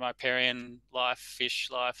life, riparian life, fish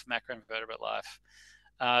life, macroinvertebrate life.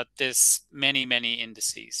 There's many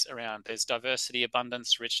indices around. There's diversity,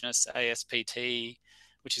 abundance, richness, ASPT,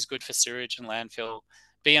 which is good for sewage and landfill.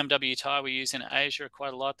 BMW we use in Asia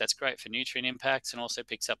quite a lot. That's great for nutrient impacts and also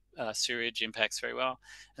picks up sewage impacts very well.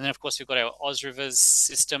 And then, of course, we've got our OzRivers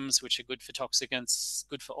systems, which are good for toxicants,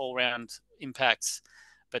 good for all-round impacts,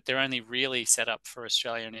 but they're only really set up for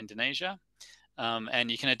Australia and Indonesia.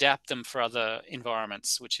 And you can adapt them for other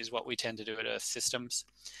environments, which is what we tend to do at Earth Systems.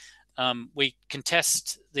 We can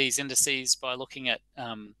test these indices by looking at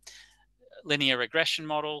linear regression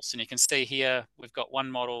models, and you can see here we've got one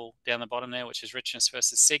model down the bottom there, which is richness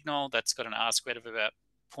versus signal. That's got an R squared of about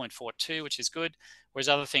 0.42, which is good, whereas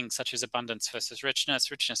other things such as abundance versus richness,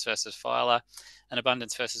 richness versus phyla, and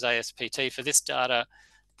abundance versus ASPT, for this data,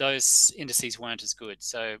 those indices weren't as good.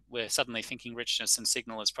 So we're suddenly thinking richness and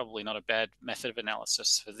signal is probably not a bad method of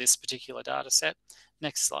analysis for this particular data set.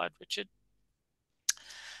 Next slide, Richard.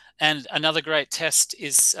 And another great test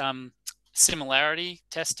is similarity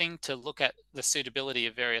testing to look at the suitability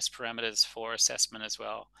of various parameters for assessment as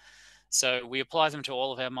well. So we apply them to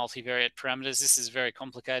all of our multivariate parameters. This is very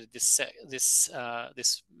complicated, this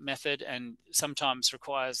method, and sometimes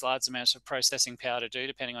requires large amounts of processing power to do,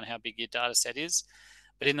 depending on how big your data set is.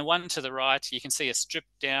 But in the one to the right, you can see a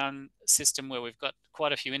stripped down system where we've got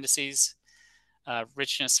quite a few indices,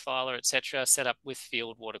 richness, phyla, etc., set up with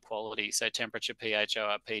field water quality, so temperature, pH,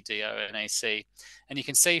 ORP, DO, and AC. And you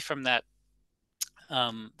can see from that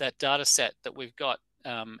that data set that we've got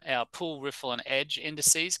our pool, riffle, and edge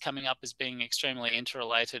indices coming up as being extremely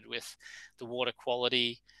interrelated with the water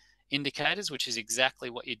quality indicators, which is exactly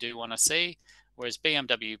what you do want to see. Whereas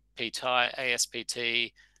BMW, PTI,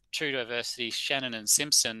 ASPT, True Diversity, Shannon, and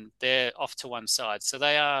Simpson, they're off to one side. So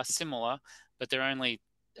they are similar, but they're only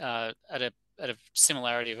at a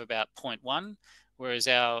similarity of about 0.1, whereas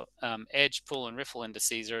our edge, pool, and riffle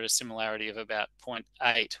indices are at a similarity of about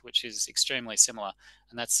 0.8, which is extremely similar.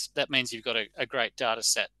 And that means you've got a great data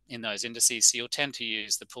set in those indices. So you'll tend to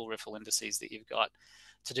use the pool, riffle indices that you've got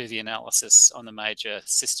to do the analysis on the major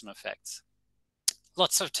system effects.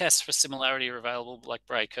 Lots of tests for similarity are available, like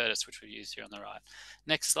Bray-Curtis, which we've used here on the right.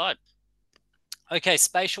 Next slide. Okay,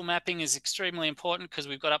 spatial mapping is extremely important because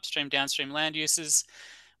we've got upstream, downstream land uses.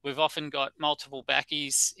 We've often got multiple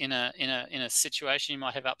BACIs in a situation. You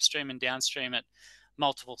might have upstream and downstream at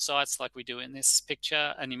multiple sites like we do in this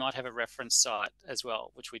picture, and you might have a reference site as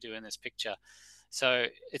well, which we do in this picture. So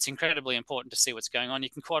it's incredibly important to see what's going on. You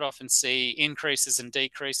can quite often see increases and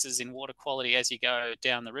decreases in water quality as you go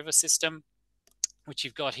down the river system, which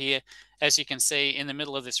you've got here. As you can see, in the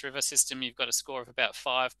middle of this river system, you've got a score of about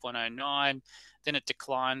 5.09. Then it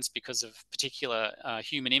declines because of particular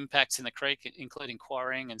human impacts in the creek, including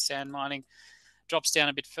quarrying and sand mining. Drops down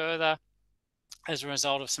a bit further as a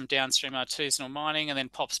result of some downstream artisanal mining, and then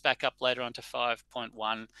pops back up later on to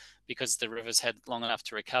 5.1 because the river's had long enough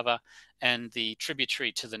to recover, and the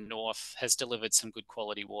tributary to the north has delivered some good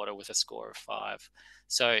quality water with a score of 5.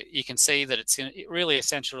 So you can see that it's really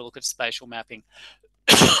essential to look at spatial mapping.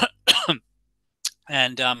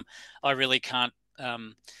 And I really can't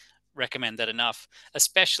recommend that enough,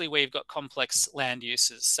 especially where you've got complex land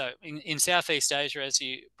uses. So in Southeast Asia, as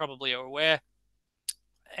you probably are aware,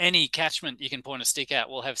 any catchment you can point a stick at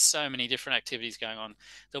will have so many different activities going on.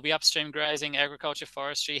 There'll be upstream grazing, agriculture,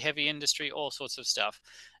 forestry, heavy industry, all sorts of stuff.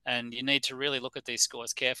 And you need to really look at these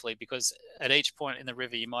scores carefully, because at each point in the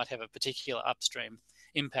river, you might have a particular upstream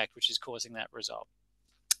impact, which is causing that result.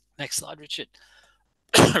 Next slide, Richard.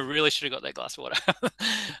 I really should have got that glass of water.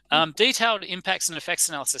 Detailed impacts and effects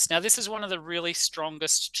analysis. Now, this is one of the really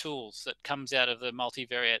strongest tools that comes out of the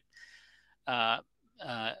multivariate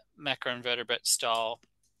macroinvertebrate style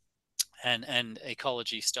and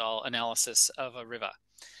ecology style analysis of a river.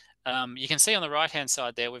 You can see on the right-hand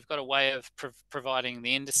side there, we've got a way of providing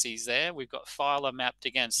the indices there. We've got phyla mapped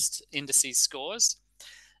against indices scores.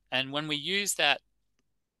 And when we use that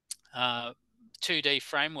 2D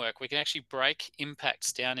framework, we can actually break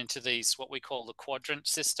impacts down into these, what we call the quadrant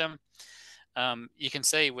system. You can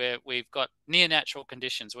see where we've got near natural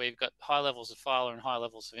conditions, where you've got high levels of phyla and high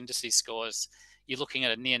levels of indices scores. You're looking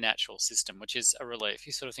at a near natural system, which is a relief.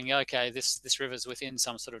 You sort of think, okay, this river's within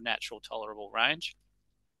some sort of natural tolerable range.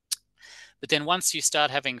 But then once you start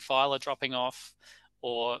having phyla dropping off,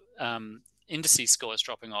 or indices scores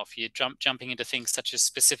dropping off, you're jumping into things such as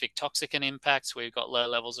specific toxicant impacts, where you've got low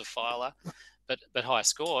levels of phyla but high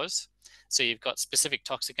scores. So you've got specific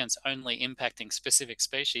toxicants only impacting specific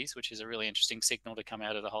species, which is a really interesting signal to come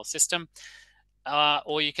out of the whole system.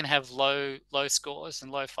 Or you can have low scores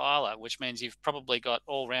and low phyla, which means you've probably got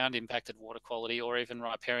all-round impacted water quality, or even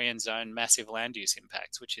riparian zone massive land use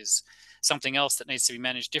impacts, which is something else that needs to be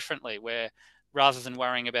managed differently, where rather than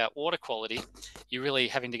worrying about water quality, you're really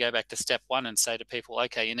having to go back to step one and say to people,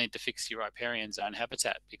 okay, you need to fix your riparian zone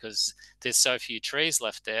habitat, because there's so few trees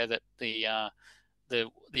left there that the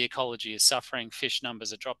ecology is suffering, fish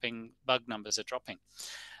numbers are dropping, bug numbers are dropping.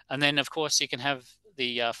 And then, of course, you can have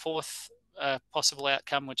the fourth possible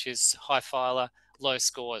outcome, which is high phyla, low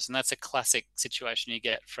scores. And that's a classic situation you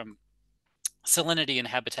get from salinity and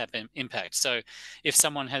habitat impact. So if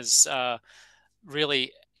someone has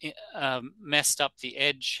really messed up the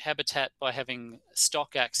edge habitat by having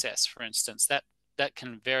stock access, for instance, that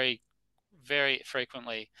can very, very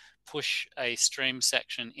frequently push a stream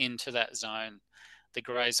section into that zone. the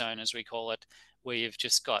grey zone, as we call it, where you've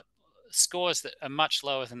just got scores that are much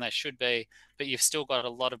lower than they should be, but you've still got a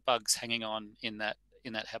lot of bugs hanging on in that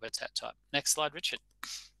habitat type. Next slide, Richard.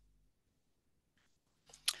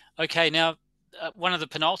 Okay, now one of the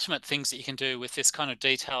penultimate things that you can do with this kind of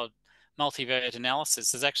detailed multivariate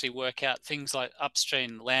analysis is actually work out things like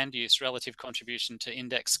upstream land use relative contribution to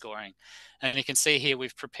index scoring. And you can see here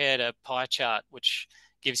we've prepared a pie chart which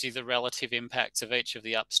gives you the relative impacts of each of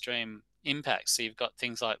the upstream impacts. So you've got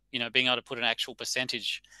things like, being able to put an actual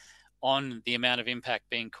percentage on the amount of impact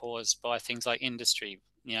being caused by things like industry,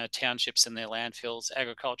 townships and their landfills,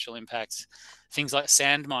 agricultural impacts, things like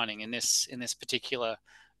sand mining in this particular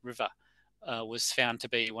river was found to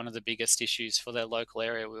be one of the biggest issues for their local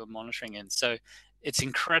area we were monitoring in. So it's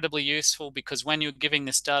incredibly useful because when you're giving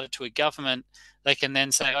this data to a government, they can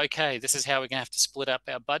then say, okay, this is how we're going to have to split up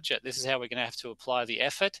our budget. This is how we're going to have to apply the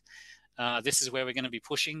effort. This is where we're going to be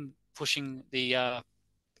pushing the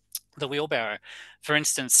wheelbarrow. For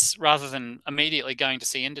instance, rather than immediately going to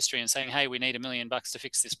see industry and saying, hey, we need $1 million to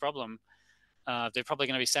fix this problem, they're probably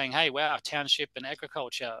going to be saying, hey, wow, township and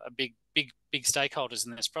agriculture are big stakeholders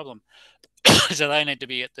in this problem. So they need to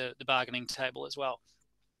be at the bargaining table as well.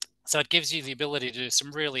 So it gives you the ability to do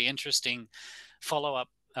some really interesting follow-up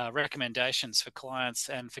recommendations for clients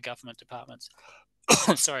and for government departments.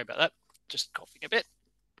 Sorry about that, just coughing a bit.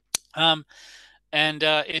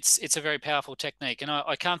 It's a very powerful technique, and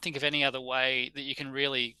I can't think of any other way that you can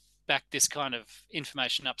really back this kind of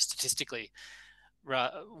information up statistically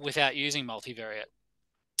without using multivariate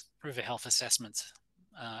river health assessments.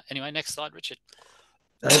 Anyway, next slide, Richard.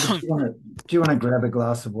 David, do you want to grab a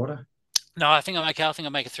glass of water? No, I think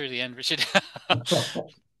I'll make it through the end, Richard.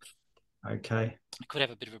 Okay. I could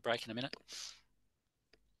have a bit of a break in a minute.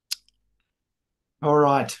 All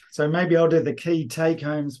right. So maybe I'll do the key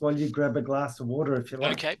take-homes while you grab a glass of water, if you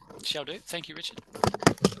like. Okay, shall do. Thank you, Richard.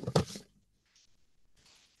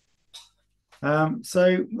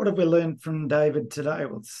 So what have we learned from David today?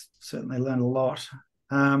 Well, certainly learned a lot.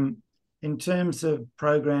 In terms of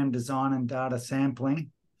program design and data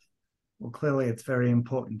sampling, well, clearly it's very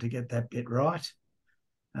important to get that bit right.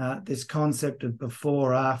 This concept of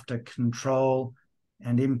before-after control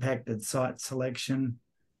and impacted site selection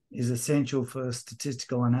is essential for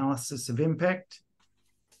statistical analysis of impact.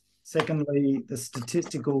 Secondly, the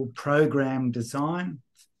statistical program design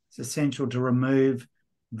is essential to remove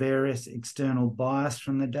various external bias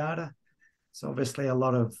from the data. So obviously a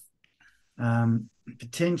lot of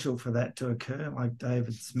potential for that to occur, like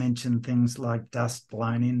David's mentioned, things like dust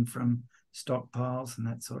blown in from stockpiles and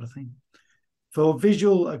that sort of thing. For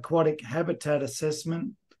visual aquatic habitat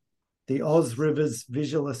assessment, the Oz Rivers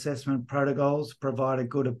visual assessment protocols provide a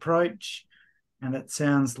good approach, and it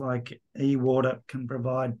sounds like eWater can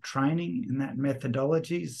provide training in that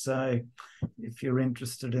methodology. So if you're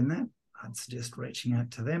interested in that, I'd suggest reaching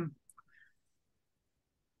out to them.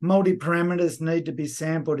 Multi-parameters need to be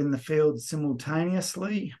sampled in the field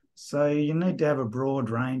simultaneously. So you need to have a broad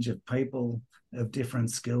range of people of different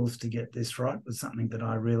skills to get this right, was something that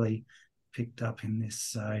I really picked up in this.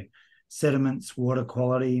 So sediments, water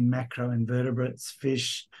quality, macroinvertebrates,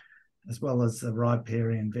 fish, as well as the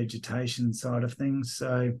riparian vegetation side of things.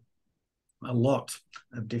 So a lot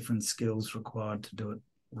of different skills required to do it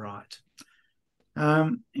right.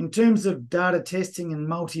 In terms of data testing and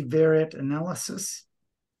multivariate analysis,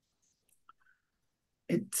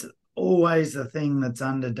 it's always a thing that's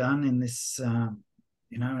underdone in this,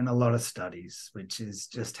 in a lot of studies, which is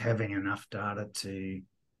just having enough data to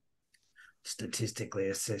statistically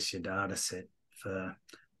assess your data set for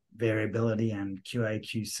variability and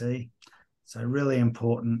QA/QC. So really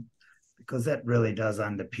important, because that really does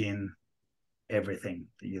underpin everything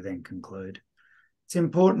that you then conclude. It's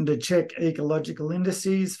important to check ecological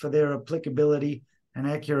indices for their applicability and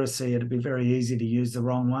accuracy. It'd be very easy to use the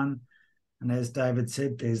wrong one. And as David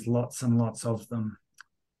said, there's lots and lots of them.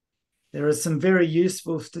 There are some very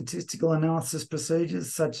useful statistical analysis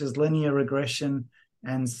procedures, such as linear regression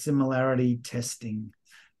and similarity testing.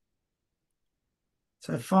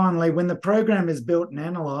 So finally, when the program is built and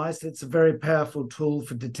analysed, it's a very powerful tool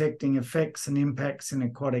for detecting effects and impacts in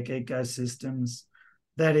aquatic ecosystems.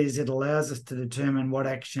 That is, it allows us to determine what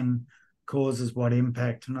action causes what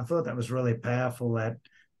impact. And I thought that was really powerful, that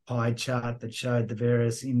pie chart that showed the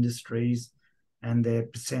various industries and their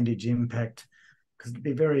percentage impact, because it'd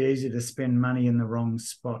be very easy to spend money in the wrong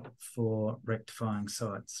spot for rectifying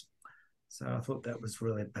sites. So I thought that was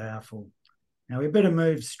really powerful. Now we better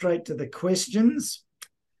move straight to the questions.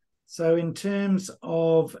 So in terms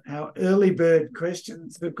of our early bird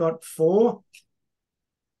questions, we've got 4.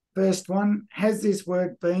 First one, has this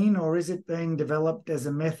work been or is it being developed as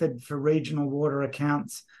a method for regional water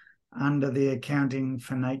accounts under the Accounting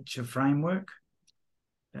for Nature framework?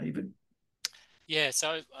 David? Yeah,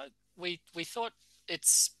 so we thought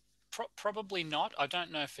it's probably not. I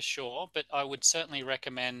don't know for sure, but I would certainly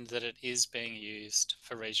recommend that it is being used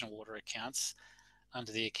for regional water accounts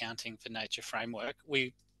under the Accounting for Nature framework.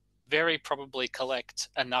 We very probably collect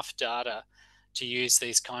enough data to use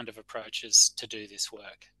these kind of approaches to do this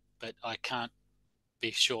work, but I can't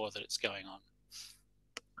be sure that it's going on.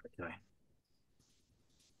 Okay.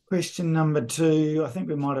 Question number 2, I think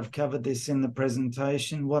we might have covered this in the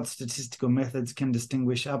presentation. What statistical methods can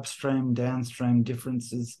distinguish upstream, downstream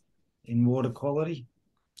differences in water quality?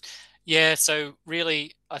 Yeah, so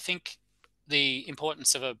really, I think the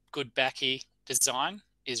importance of a good BACI design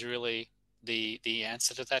is really the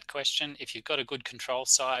answer to that question. If you've got a good control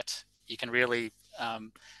site, you can really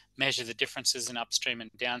measure the differences in upstream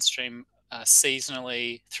and downstream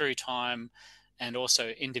seasonally, through time, and also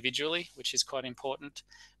individually, which is quite important,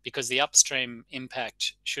 because the upstream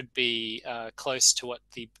impact should be close to what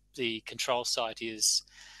the control site is.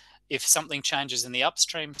 If something changes in the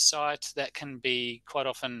upstream site, that can be quite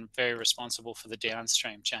often very responsible for the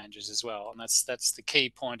downstream changes as well. And that's the key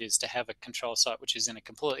point, is to have a control site which is in a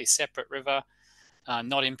completely separate river,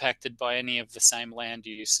 not impacted by any of the same land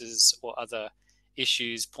uses or other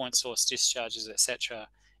issues, point source discharges, etc.,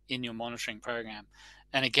 in your monitoring program.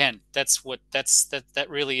 And again, that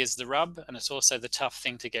really is the rub, and it's also the tough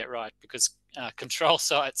thing to get right, because control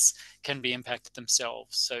sites can be impacted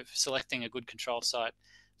themselves. So selecting a good control site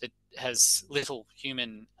that has little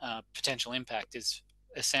human potential impact is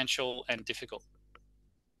essential and difficult.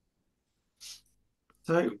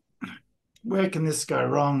 So where can this go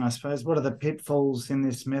wrong, I suppose? What are the pitfalls in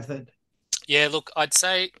this method? Yeah, look, I'd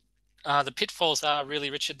say the pitfalls are really,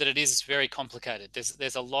 Richard, that it is very complicated.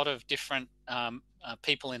 There's a lot of different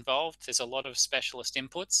people involved. There's a lot of specialist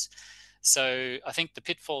inputs. So I think the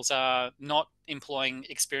pitfalls are not employing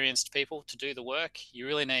experienced people to do the work. You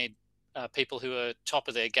really need people who are top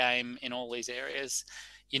of their game in all these areas.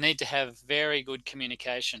 You need to have very good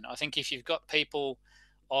communication. I think if you've got people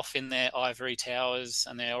off in their ivory towers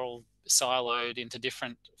and they're all siloed into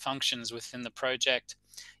different functions within the project,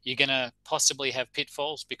 you're going to possibly have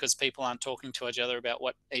pitfalls because people aren't talking to each other about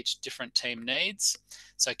what each different team needs.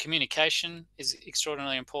 So communication is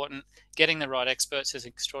extraordinarily important. Getting the right experts is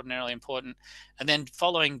extraordinarily important. And then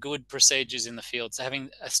following good procedures in the field. So having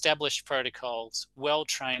established protocols,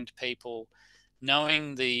 well-trained people,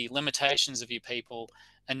 knowing the limitations of your people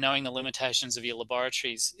and knowing the limitations of your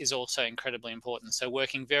laboratories is also incredibly important. So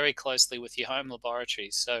working very closely with your home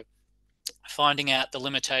laboratories. So finding out the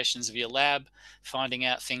limitations of your lab, finding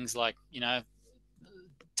out things like,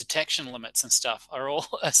 detection limits and stuff are all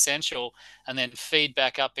essential, and then feed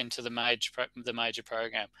back up into the major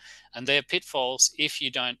program. And they're pitfalls if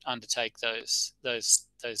you don't undertake or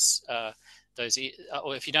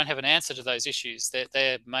if you don't have an answer to those issues.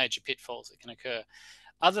 They're major pitfalls that can occur.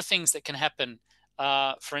 Other things that can happen,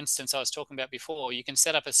 for instance, I was talking about before, you can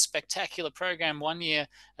set up a spectacular program one year,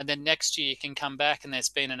 and then next year you can come back and there's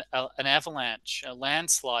been an avalanche, a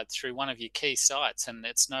landslide through one of your key sites, and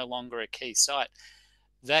it's no longer a key site.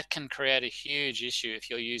 That can create a huge issue if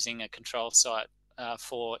you're using a control site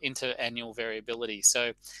for interannual variability.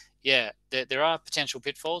 So, yeah, there are potential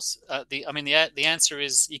pitfalls. The answer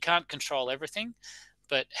is you can't control everything,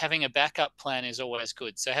 but having a backup plan is always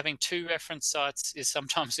good. So having 2 reference sites is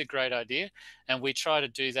sometimes a great idea, and we try to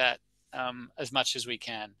do that as much as we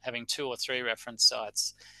can. Having 2 or 3 reference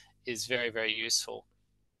sites is very, very useful.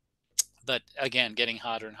 But again, getting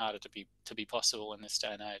harder and harder to be possible in this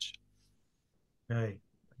day and age. Okay,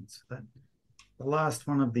 thanks for that. The last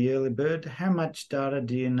one of the early bird. How much data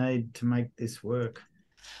do you need to make this work?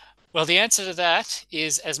 Well, the answer to that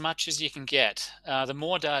is as much as you can get. The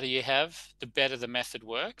more data you have, the better the method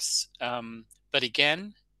works. But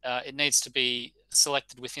again, it needs to be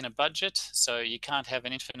selected within a budget, so you can't have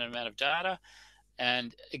an infinite amount of data.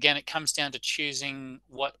 And again, it comes down to choosing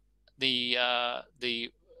what the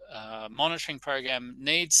monitoring program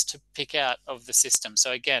needs to pick out of the system.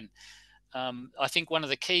 So again, I think one of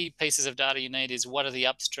the key pieces of data you need is what are the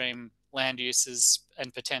upstream land uses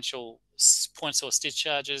and potential point source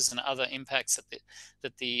discharges and other impacts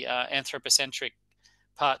that the anthropocentric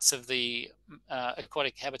parts of the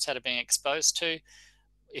aquatic habitat are being exposed to.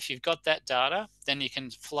 If you've got that data, then you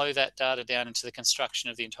can flow that data down into the construction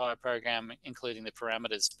of the entire program, including the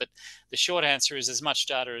parameters. But the short answer is as much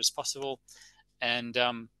data as possible, and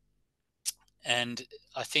I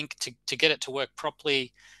think to get it to work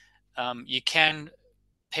properly, you can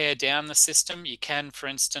pare down the system. You can, for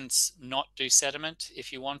instance, not do sediment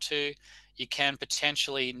if you want to. You can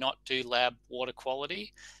potentially not do lab water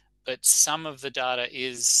quality, but some of the data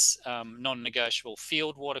is non-negotiable.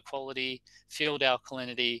 Field water quality, field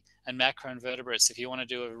alkalinity, and macroinvertebrates. If you want to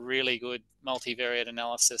do a really good multivariate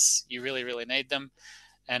analysis, you really, really need them.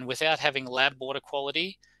 And without having lab water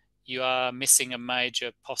quality, you are missing a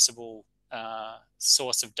major possible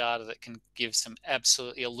source of data that can give some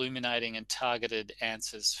absolutely illuminating and targeted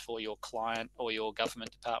answers for your client or your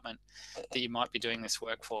government department that you might be doing this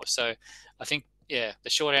work for. So I think, yeah, the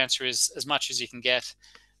short answer is as much as you can get,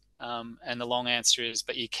 and the long answer is,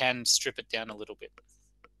 but you can strip it down a little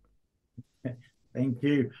bit. Thank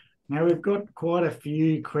you. Now we've got quite a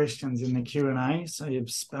few questions in the Q&A, so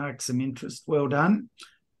you've sparked some interest. Well done.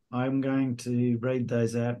 I'm going to read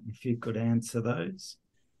those out if you could answer those.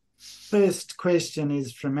 First question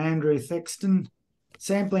is from Andrew Thexton.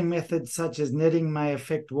 Sampling methods such as netting may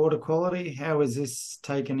affect water quality. How is this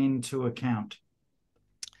taken into account?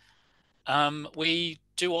 We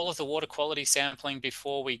do all of the water quality sampling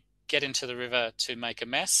before we get into the river to make a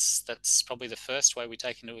mess. That's probably the first way we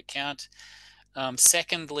take into account.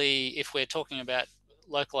 Secondly, if we're talking about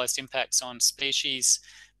localized impacts on species,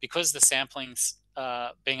 because the sampling's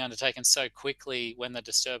being undertaken so quickly when the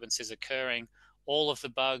disturbance is occurring, all of the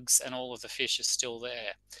bugs and all of the fish are still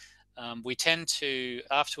there. We tend to,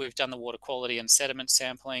 after we've done the water quality and sediment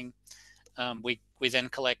sampling, we then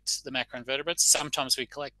collect the macroinvertebrates. Sometimes we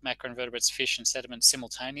collect macroinvertebrates, fish, and sediment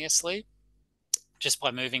simultaneously, just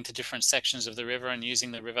by moving to different sections of the river and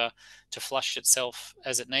using the river to flush itself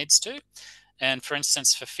as it needs to. And for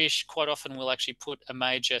instance, for fish, quite often we'll actually put a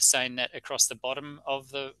major seine net across the bottom of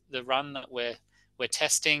the run that we're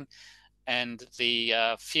testing, and the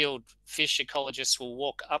field fish ecologists will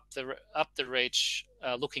walk up the reach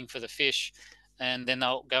looking for the fish, and then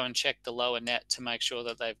they'll go and check the lower net to make sure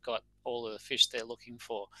that they've got all of the fish they're looking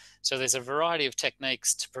for. So there's a variety of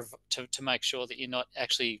techniques to make sure that you're not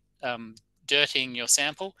actually dirtying your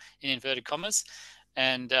sample, in inverted commas,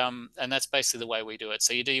 and that's basically the way we do it.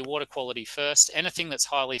 So you do your water quality first. Anything that's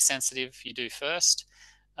highly sensitive you do first,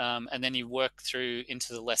 and then you work through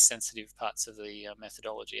into the less sensitive parts of the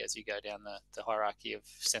methodology as you go down the hierarchy of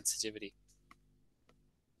sensitivity.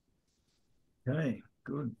 Okay,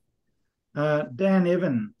 good. Dan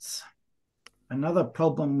Evans. Another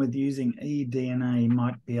problem with using eDNA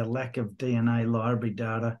might be a lack of DNA library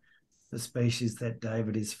data for species that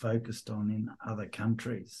David is focused on in other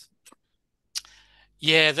countries.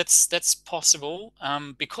 Yeah, that's possible.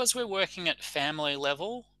 Because we're working at family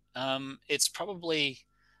level, it's probably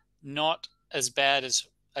not as bad as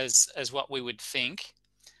what we would think.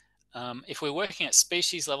 If we're working at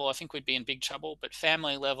species level, I think we'd be in big trouble. But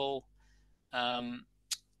family level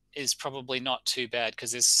is probably not too bad,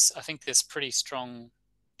 because I think there's pretty strong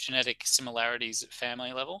genetic similarities at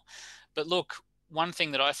family level. But look, one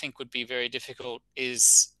thing that I think would be very difficult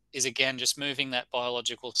is again just moving that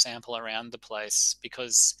biological sample around the place,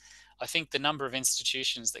 because I think the number of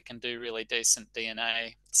institutions that can do really decent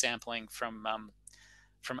DNA sampling from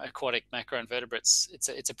aquatic macroinvertebrates,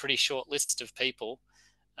 it's a pretty short list of people,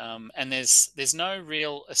 and there's no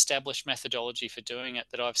real established methodology for doing it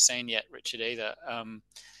that I've seen yet, Richard, either.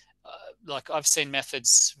 Like I've seen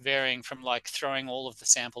methods varying from like throwing all of the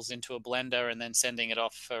samples into a blender and then sending it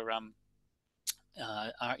off for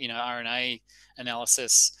RNA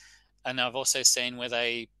analysis, and I've also seen where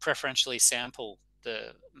they preferentially sample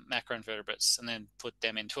the macroinvertebrates and then put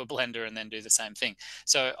them into a blender and then do the same thing.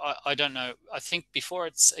 So I don't know. I think before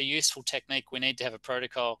it's a useful technique, we need to have a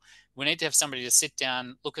protocol. We need to have somebody to sit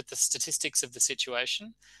down, look at the statistics of the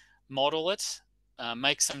situation, model it,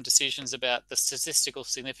 make some decisions about the statistical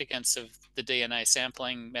significance of the DNA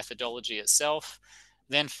sampling methodology itself,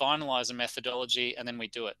 then finalize a methodology, and then we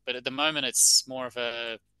do it. But at the moment, it's more of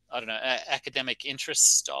a, I don't know, academic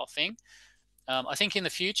interest style thing. I think in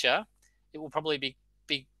the future, it will probably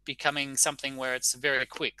be becoming something where it's very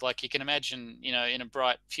quick. Like you can imagine, in a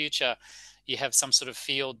bright future, you have some sort of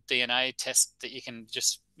field DNA test that you can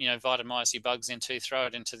just, vitamize your bugs into, throw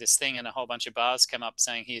it into this thing, and a whole bunch of bars come up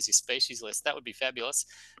saying, here's your species list. That would be fabulous.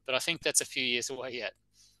 But I think that's a few years away yet.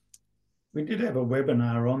 We did have a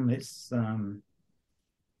webinar on this,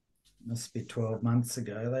 must be 12 months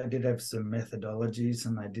ago. They did have some methodologies,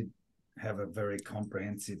 and they did have a very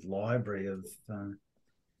comprehensive library of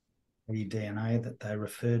eDNA that they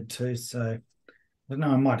referred to. So I don't know,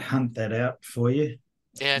 I might hunt that out for you.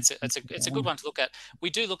 Yeah, it's a good one to look at. We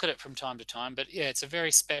do look at it from time to time, but yeah, it's a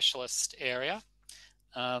very specialist area.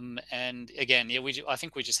 And again, yeah, I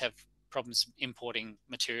think we just have problems importing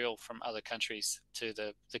material from other countries to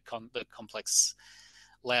the complex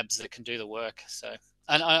labs that can do the work. So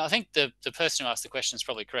And I think the person who asked the question is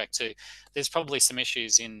probably correct too. There's probably some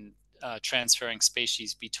issues in transferring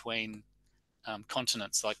species between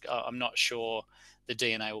continents. Like I'm not sure the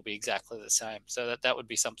DNA will be exactly the same. So that would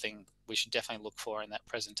be something we should definitely look for in that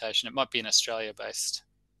presentation. It might be an Australia-based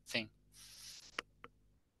thing.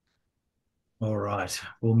 All right,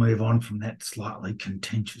 we'll move on from that slightly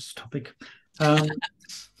contentious topic.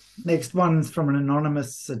 Next one's from an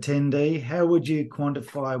anonymous attendee. How would you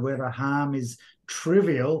quantify whether harm is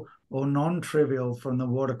trivial or non-trivial from the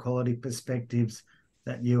water quality perspectives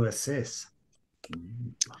that you assess?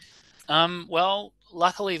 Well,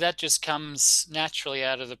 luckily that just comes naturally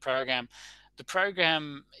out of the program. The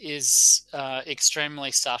program is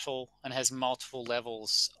extremely subtle and has multiple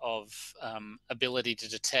levels of ability to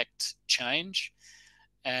detect change.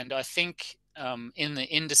 And I think in the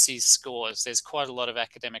indices scores, there's quite a lot of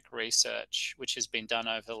academic research which has been done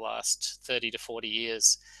over the last 30 to 40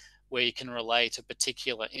 years where you can relate a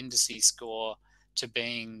particular indices score to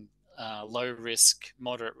being low risk,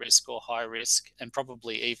 moderate risk, or high risk, and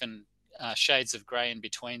probably even shades of grey in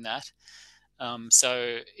between that.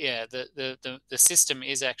 So yeah, the system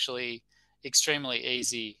is actually extremely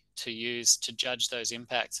easy to use to judge those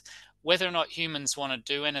impacts. Whether or not humans want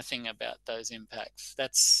to do anything about those impacts,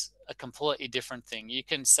 that's a completely different thing. You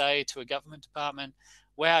can say to a government department,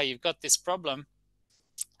 wow, you've got this problem,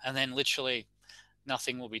 and then literally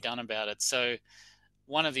nothing will be done about it. So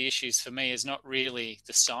one of the issues for me is not really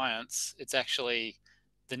the science, it's actually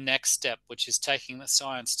the next step, which is taking the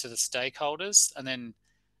science to the stakeholders and then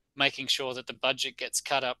making sure that the budget gets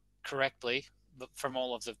cut up correctly from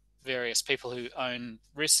all of the various people who own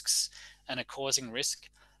risks and are causing risk,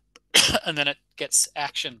 and then it gets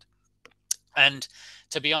actioned. And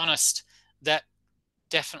to be honest, that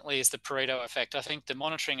definitely is the Pareto effect. I think the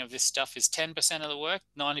monitoring of this stuff is 10% of the work,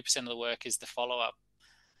 90% of the work is the follow-up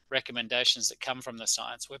recommendations that come from the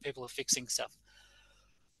science where people are fixing stuff.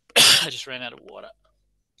 I just ran out of water.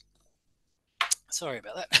 Sorry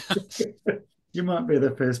about that. You might be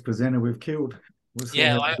the first presenter we've killed. We'll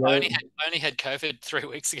yeah, I only had COVID 3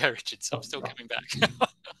 weeks ago, Richard, so I'm still coming back.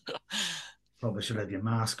 Probably should have your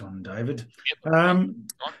mask on, David. Yep.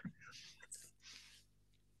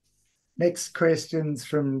 Next question's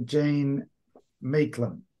from Jean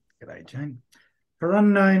Meeklam. G'day, Jean. For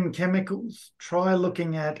unknown chemicals, try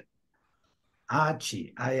looking at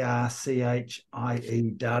ARCHIE,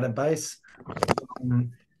 ARCHIE database,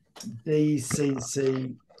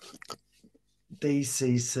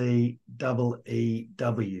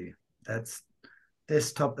 DCCEEW. That's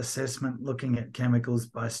desktop assessment looking at chemicals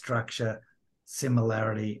by structure,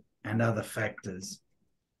 similarity, and other factors.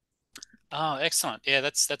 Oh, excellent. Yeah,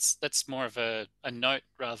 that's more of a note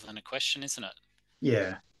rather than a question, isn't it?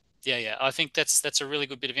 Yeah. Yeah. I think that's a really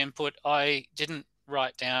good bit of input. I didn't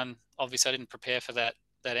write down, obviously I didn't prepare for that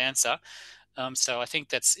answer. So I think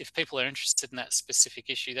that's, if people are interested in that specific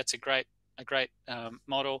issue, that's a great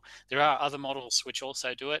model. There are other models which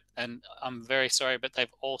also do it, and I'm very sorry, but they've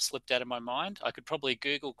all slipped out of my mind. I could probably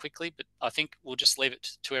Google quickly, but I think we'll just leave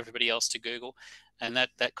it to everybody else to Google. And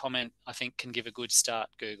that comment, I think, can give a good start,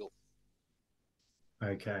 Google.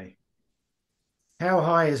 Okay. How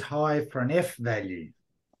high is high for an F value?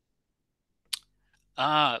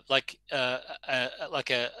 Well,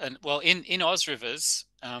 in Oz rivers,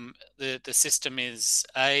 the system is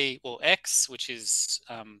X, which is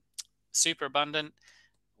super abundant,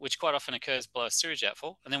 which quite often occurs below a sewage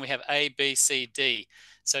outfall, and then we have A, B, C, D.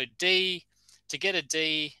 So D, to get a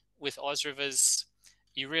D with Oz rivers,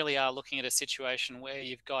 you really are looking at a situation where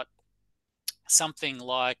you've got something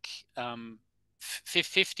like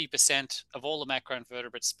 50% of all the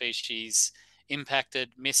macroinvertebrate species impacted,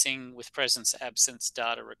 missing, with presence, absence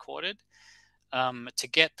data recorded. To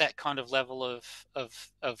get that kind of level of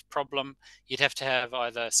problem, you'd have to have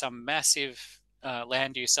either some massive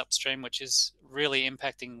land use upstream, which is really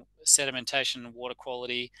impacting sedimentation and water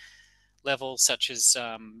quality levels, such as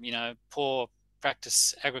poor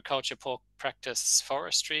practice agriculture, poor practice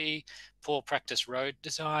forestry, poor practice road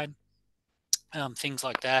design, things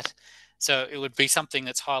like that. So it would be something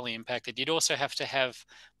that's highly impacted. You'd also have to have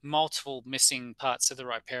multiple missing parts of the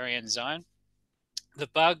riparian zone. The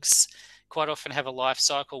bugs quite often have a life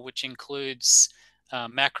cycle which includes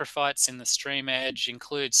macrophytes in the stream edge,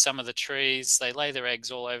 includes some of the trees. They lay their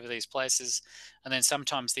eggs all over these places, and then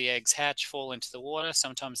sometimes the eggs hatch, fall into the water.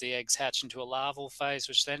 Sometimes the eggs hatch into a larval phase,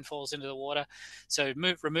 which then falls into the water. So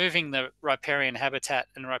removing the riparian habitat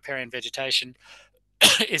and riparian vegetation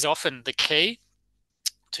is often the key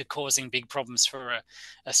to causing big problems for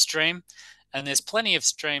a stream. And there's plenty of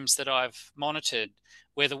streams that I've monitored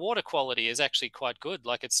where the water quality is actually quite good.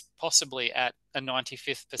 Like it's possibly at a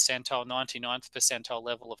 95th percentile, 99th percentile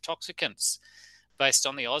level of toxicants based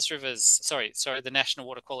on the the National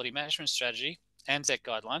Water Quality Management Strategy and ZEC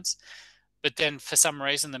guidelines. But then for some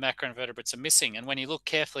reason, the macroinvertebrates are missing. And when you look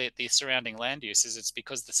carefully at the surrounding land uses, it's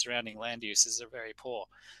because the surrounding land uses are very poor.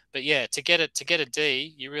 But yeah, to get a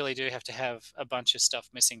D, you really do have to have a bunch of stuff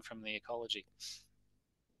missing from the ecology.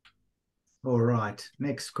 All right.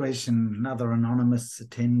 Next question, another anonymous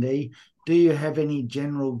attendee. Do you have any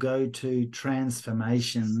general go-to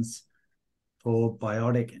transformations for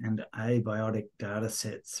biotic and abiotic data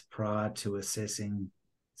sets prior to assessing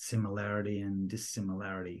similarity and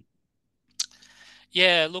dissimilarity?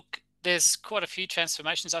 Yeah, look, there's quite a few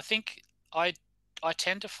transformations. I think I I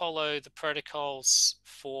tend to follow the protocols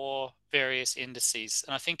for various indices,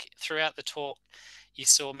 and I think throughout the talk you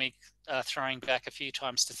saw me throwing back a few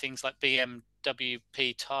times to things like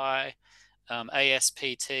BMWP tie,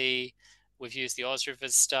 ASPT. We've used the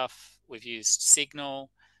Ozrivers stuff. We've used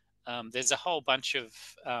Signal. There's a whole bunch of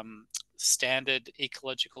standard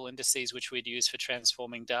ecological indices which we'd use for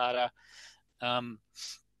transforming data.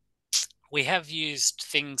 We have used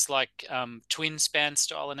things like twin span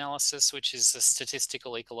style analysis, which is a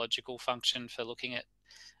statistical ecological function for looking at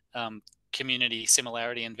community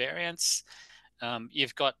similarity and variance.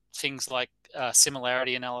 You've got things like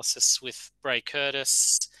similarity analysis with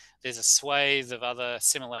Bray-Curtis. There's a swathe of other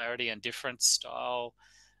similarity and difference style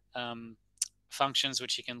functions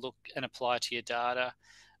which you can look and apply to your data.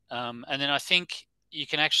 And then I think you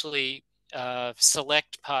can actually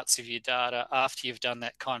select parts of your data after you've done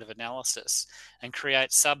that kind of analysis and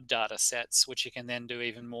create sub data sets, which you can then do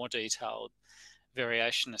even more detailed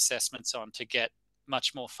variation assessments on to get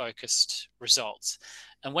much more focused results.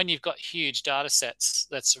 And when you've got huge data sets,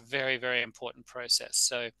 that's a very, very important process.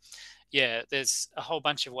 So yeah, there's a whole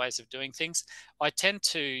bunch of ways of doing things. I tend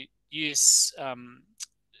to use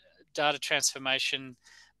data transformation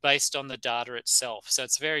based on the data itself. So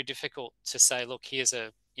it's very difficult to say, look, here's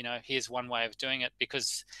one way of doing it,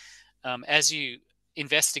 because as you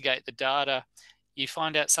investigate the data, you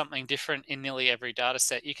find out something different in nearly every data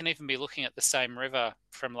set. You can even be looking at the same river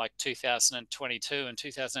from like 2022 and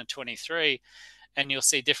 2023, and you'll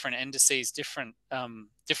see different indices, different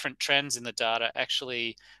trends in the data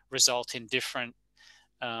actually result in different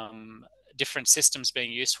systems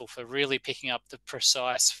being useful for really picking up the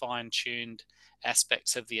precise, fine-tuned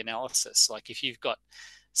aspects of the analysis. Like if you've got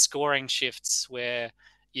scoring shifts where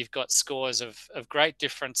you've got scores of great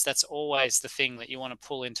difference, that's always the thing that you want to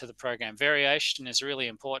pull into the program. Variation is really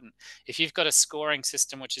important. If you've got a scoring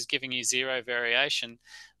system which is giving you zero variation,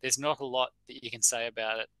 there's not a lot that you can say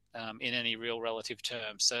about it in any real relative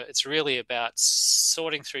terms. So it's really about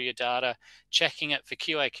sorting through your data, checking it for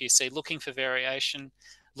QA/QC, looking for variation,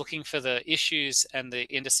 looking for the issues and the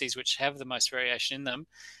indices which have the most variation in them,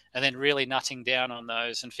 and then really nutting down on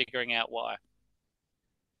those and figuring out why.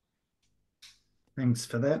 Thanks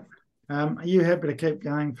for that. Are you happy to keep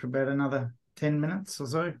going for about another 10 minutes or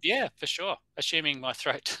so? Yeah, for sure. Assuming my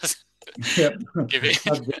throat doesn't Yep. give in.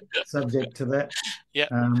 Subject to that. Yeah.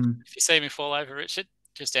 If you see me fall over, Richard,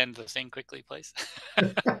 just end the thing quickly, please.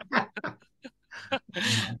 A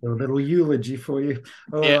little eulogy for you.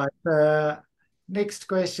 All right. Next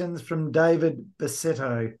question's from David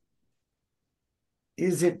Bassetto.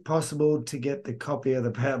 Is it possible to get the copy of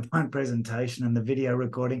the PowerPoint presentation and the video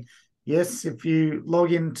recording? Yes, if you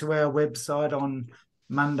log into our website on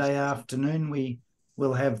Monday afternoon, we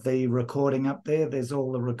will have the recording up there. There's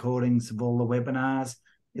all the recordings of all the webinars.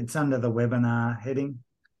 It's under the webinar heading,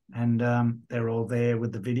 and they're all there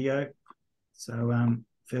with the video. So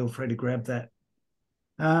feel free to grab that.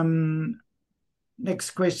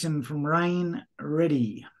 Next question from Rain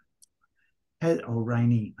Reddy.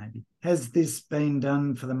 Rainy, maybe. Has this been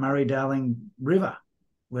done for the Murray-Darling River,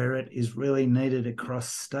 where it is really needed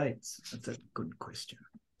across states? That's a good question.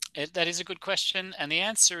 That is a good question, and the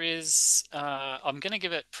answer is I'm going to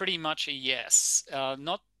give it pretty much a yes.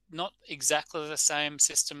 Not exactly the same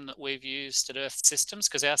system that we've used at Earth Systems,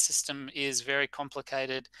 because our system is very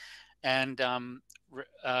complicated and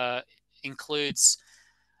includes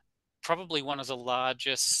probably one of the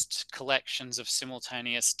largest collections of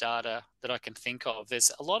simultaneous data that I can think of.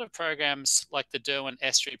 There's a lot of programs like the Derwent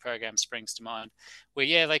Estuary program springs to mind, where,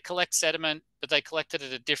 yeah, they collect sediment, but they collect it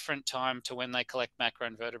at a different time to when they collect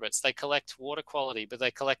macroinvertebrates. They collect water quality, but they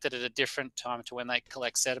collect it at a different time to when they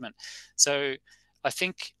collect sediment. So I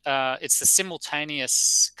think it's the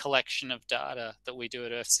simultaneous collection of data that we do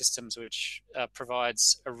at Earth Systems, which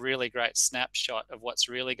provides a really great snapshot of what's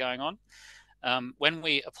really going on. When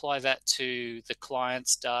we apply that to the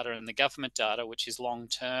client's data and the government data, which is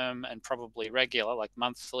long-term and probably regular, like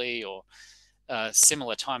monthly or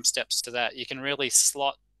similar time steps to that, you can really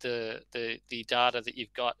slot the data that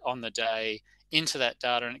you've got on the day into that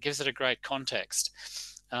data, and it gives it a great context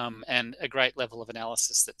and a great level of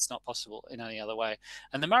analysis that's not possible in any other way.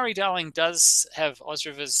 And the Murray-Darling does have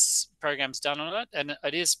AusRiver's programs done on it, and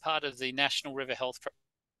it is part of the National River Health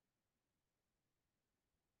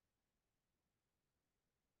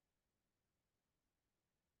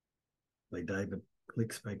David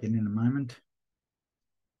clicks back in a moment.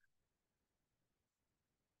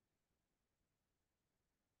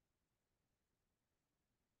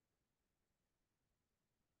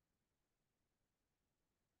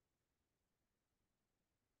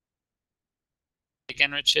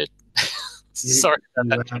 again, Richard. Sorry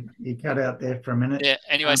about that. You cut out there for a minute. Yeah.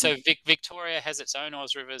 Anyway, so Victoria has its own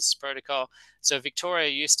AusRivers protocol. So Victoria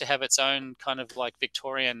used to have its own kind of like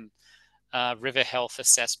Victorian river health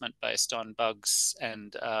assessment based on bugs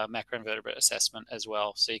and macroinvertebrate assessment as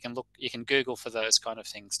well. So you can Google for those kind of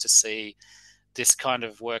things to see this kind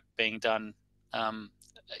of work being done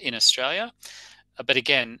in Australia. But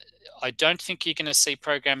again, I don't think you're going to see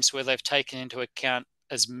programs where they've taken into account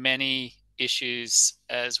as many issues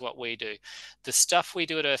as what we do. The stuff we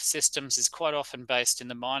do at Earth Systems is quite often based in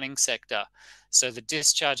the mining sector. So the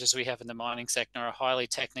discharges we have in the mining sector are highly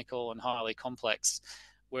technical and highly complex,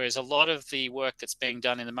 whereas a lot of the work that's being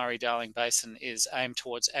done in the Murray-Darling Basin is aimed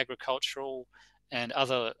towards agricultural and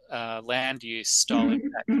other land use style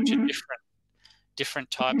impacts, which are different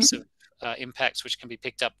types of impacts which can be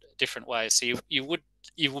picked up different ways. So you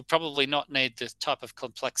would probably not need the type of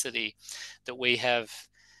complexity that we have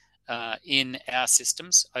in our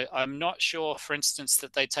systems. I'm not sure, for instance,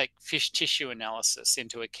 that they take fish tissue analysis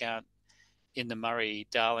into account in the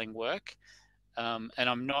Murray-Darling work, and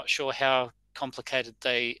I'm not sure how complicated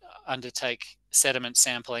they undertake sediment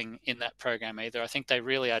sampling in that program either. I think they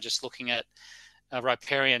really are just looking at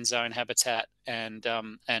riparian zone habitat and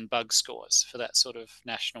bug scores for that sort of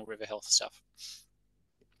national river health stuff.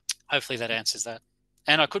 Hopefully that answers that.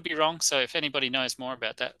 And I could be wrong, so if anybody knows more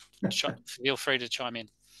about that, feel free to chime in.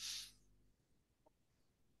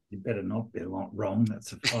 You better not be wrong.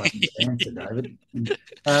 That's a fine answer, David.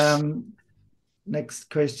 Next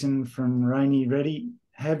question from Rainey Reddy.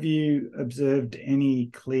 Have you observed any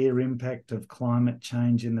clear impact of climate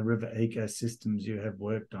change in the river ecosystems you have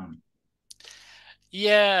worked on?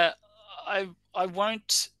 Yeah, I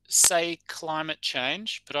won't say climate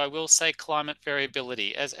change, but I will say climate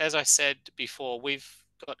variability. As I said before, we've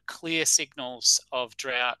got clear signals of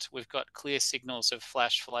drought. We've got clear signals of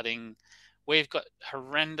flash flooding. We've got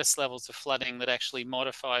horrendous levels of flooding that actually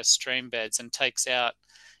modifies stream beds and takes out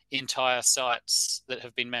entire sites that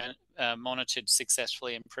have been monitored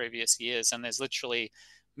successfully in previous years. And there's literally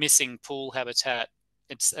missing pool habitat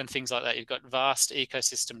and things like that. You've got vast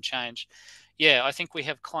ecosystem change. Yeah, I think we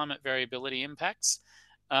have climate variability impacts.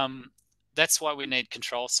 That's why we need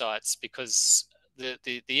control sites, because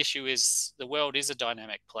the issue is the world is a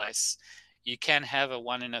dynamic place. You can have a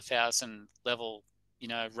 1 in 1,000 level,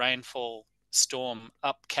 rainfall storm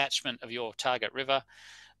up catchment of your target river.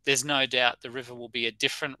 There's no doubt the river will be a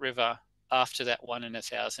different river after that 1 in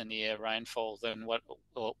 1,000 year rainfall than what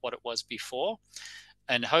it was before.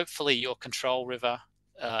 And hopefully your control river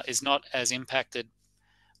is not as impacted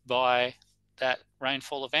by that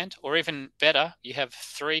rainfall event, or even better, you have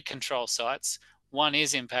 3 control sites. One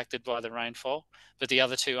is impacted by the rainfall, but the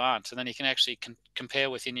other 2 aren't. And then you can actually compare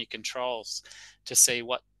within your controls to see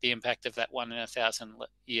what the impact of that 1 in 1,000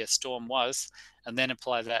 year storm was, and then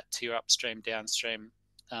apply that to your upstream, downstream,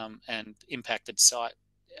 and impacted site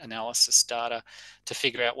analysis data to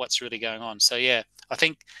figure out what's really going on. So yeah, I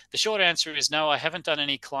think the short answer is no, I haven't done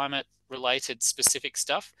any climate related specific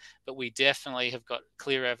stuff, but we definitely have got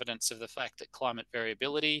clear evidence of the fact that climate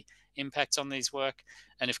variability impacts on these work.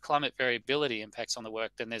 And if climate variability impacts on the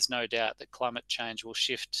work, then there's no doubt that climate change will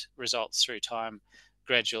shift results through time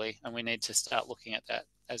gradually. And we need to start looking at that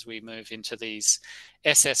as we move into these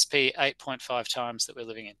SSP 8.5 times that we're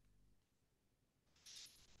living in.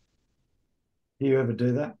 Do you ever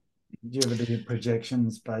do that? Do you ever do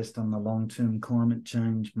projections based on the long-term climate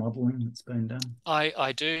change modelling that's been done?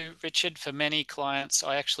 I do, Richard. For many clients,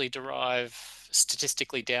 I actually derive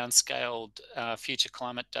statistically downscaled future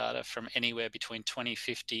climate data from anywhere between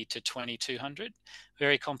 2050 to 2200.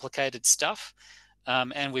 Very complicated stuff.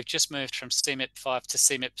 And we've just moved from CMIP 5 to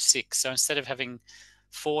CMIP 6. So instead of having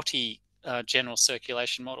 40 general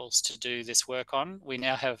circulation models to do this work on, we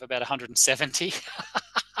now have about 170.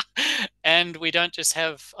 And we don't just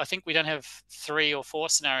have, I think we don't have 3 or 4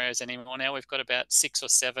 scenarios anymore. Now we've got about 6 or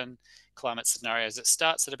 7 climate scenarios. It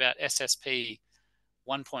starts at about SSP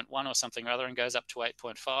 1.1 or something or other and goes up to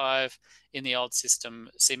 8.5. In the old system,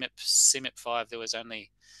 CMIP 5, there was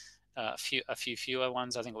only a few fewer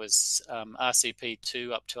ones. I think it was RCP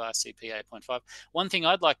 2 up to RCP 8.5. One thing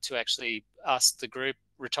I'd like to actually ask the group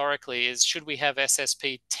rhetorically is, should we have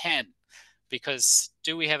SSP 10? Because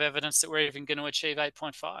do we have evidence that we're even going to achieve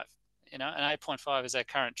 8.5? And 8.5 is our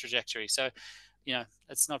current trajectory. So,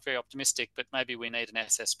 it's not very optimistic, but maybe we need an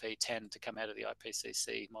SSP 10 to come out of the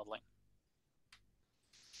IPCC modelling.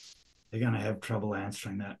 They're going to have trouble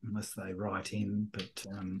answering that unless they write in, but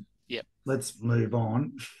yep. Let's move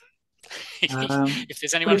on. If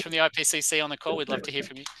there's anyone from the IPCC on the call, we'd love to hear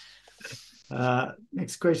from you.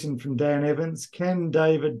 Next question from Dan Evans. Can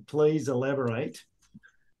David please elaborate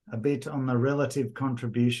a bit on the relative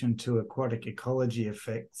contribution to aquatic ecology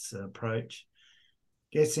effects approach?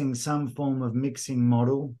 Guessing some form of mixing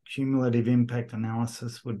model, cumulative impact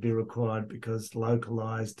analysis would be required because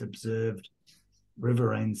localized observed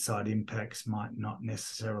riverine side impacts might not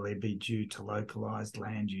necessarily be due to localized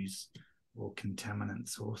land use or contaminant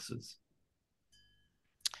sources.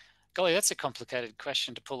 Golly, that's a complicated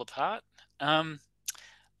question to pull apart. I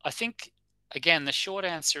think, again, the short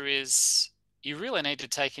answer is you really need to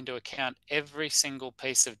take into account every single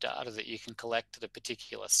piece of data that you can collect at a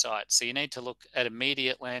particular site. So you need to look at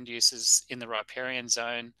immediate land uses in the riparian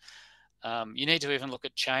zone. You need to even look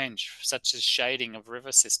at change, such as shading of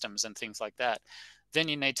river systems and things like that. Then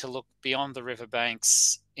you need to look beyond the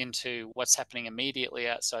riverbanks into what's happening immediately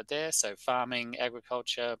outside there. So farming,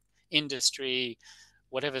 agriculture, industry,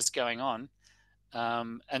 whatever's going on.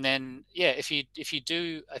 And then, if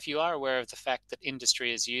you are aware of the fact that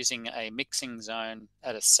industry is using a mixing zone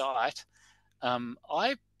at a site,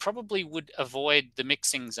 I probably would avoid the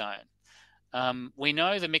mixing zone. We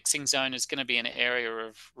know the mixing zone is going to be an area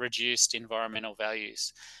of reduced environmental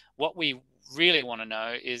values. What we really want to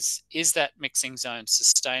know is that mixing zone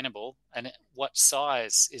sustainable, and what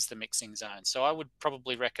size is the mixing zone? So I would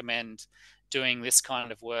probably recommend doing this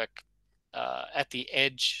kind of work at the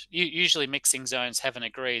edge. Usually mixing zones have an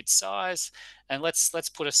agreed size, and let's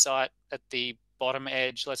put a site at the bottom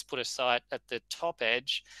edge, let's put a site at the top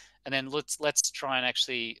edge, and then let's try and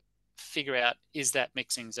actually figure out, is that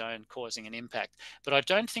mixing zone causing an impact? But I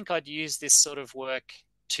don't think I'd use this sort of work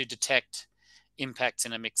to detect impacts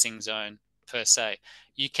in a mixing zone per se.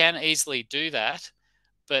 You can easily do that,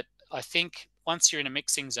 but I think once you're in a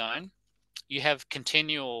mixing zone, you have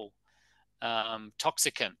continual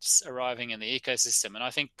toxicants arriving in the ecosystem. And I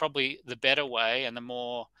think probably the better way and the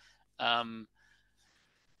more,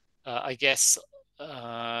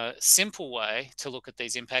 simple way to look at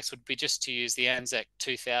these impacts would be just to use the ANZAC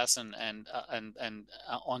 2000 and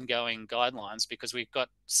ongoing guidelines, because we've got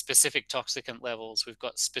specific toxicant levels, we've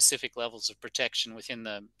got specific levels of protection within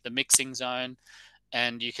the mixing zone,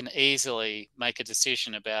 and you can easily make a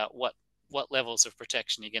decision about what levels of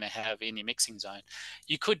protection you're going to have in your mixing zone.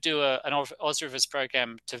 You could do an OzRivers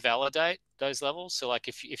program to validate those levels. So like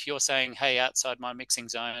if you're saying, hey, outside my mixing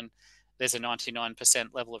zone, there's a 99%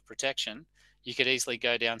 level of protection, you could easily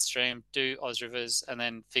go downstream, do OzRivers, and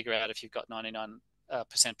then figure out if you've got 99%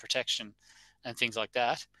 protection and things like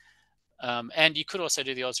that. And you could also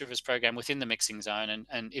do the OzRivers program within the mixing zone.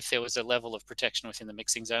 And if there was a level of protection within the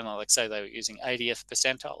mixing zone, like say they were using 80th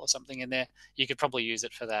percentile or something in there, you could probably use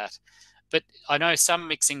it for that. But I know some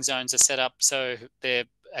mixing zones are set up so they're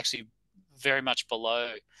actually very much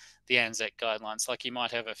below the ANZAC guidelines. Like you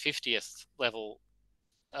might have a 50th level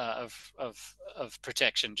of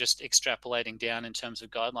protection, just extrapolating down in terms of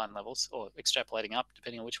guideline levels, or extrapolating up,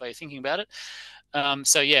 depending on which way you're thinking about it.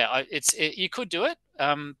 So yeah, you could do it,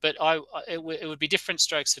 but it would be different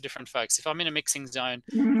strokes for different folks. If I'm in a mixing zone,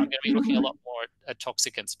 I'm going to be looking a lot more at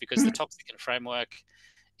toxicants, because the toxicant framework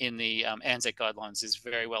in the ANZAC guidelines is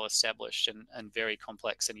very well established and very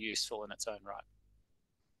complex and useful in its own right.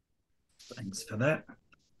 Thanks for that. A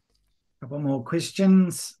couple more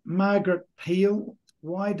questions. Margaret Peel,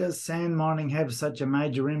 why does sand mining have such a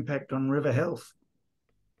major impact on river health?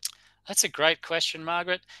 That's a great question,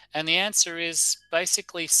 Margaret. And the answer is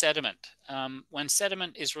basically sediment. When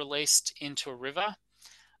sediment is released into a river,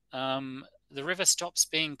 the river stops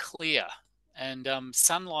being clear, and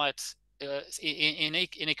sunlight, in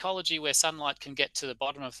ecology where sunlight can get to the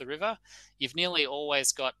bottom of the river, you've nearly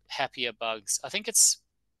always got happier bugs. I think it's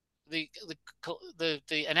the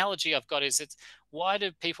analogy I've got is, it's why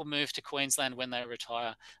do people move to Queensland when they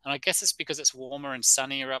retire? And I guess it's because it's warmer and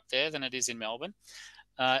sunnier up there than it is in Melbourne.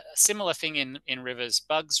 Similar thing in rivers.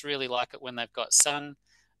 Bugs really like it when they've got sun,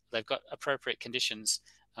 they've got appropriate conditions.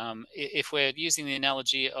 If we're using the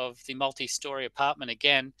analogy of the multi-story apartment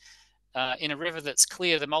again, in a river that's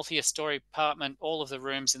clear, the multi-story apartment, all of the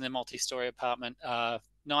rooms in the multi-story apartment are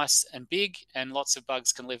nice and big, and lots of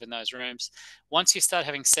bugs can live in those rooms. Once you start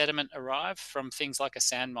having sediment arrive from things like a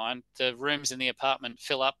sand mine, the rooms in the apartment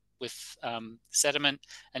fill up with sediment,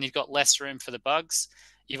 and you've got less room for the bugs.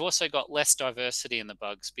 You've also got less diversity in the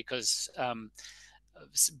bugs because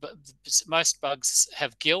most bugs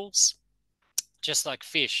have gills, just like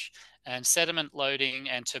fish, and sediment loading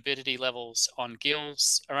and turbidity levels on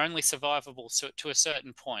gills are only survivable to a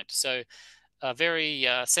certain point. So very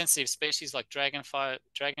sensitive species like dragonfly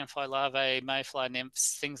larvae, mayfly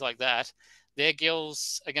nymphs, things like that, their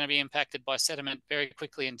gills are going to be impacted by sediment very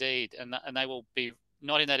quickly indeed, and they will be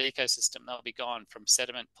not in that ecosystem. They'll be gone from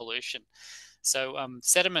sediment pollution. So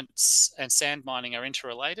sediments and sand mining are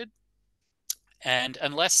interrelated, and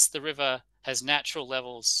unless the river has natural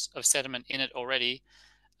levels of sediment in it already,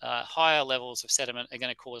 higher levels of sediment are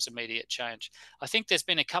going to cause immediate change. I think there's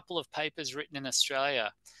been a couple of papers written in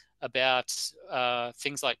Australia about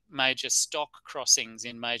things like major stock crossings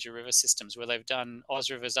in major river systems, where they've done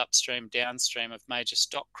Oz rivers upstream, downstream of major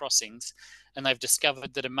stock crossings, and they've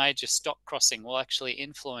discovered that a major stock crossing will actually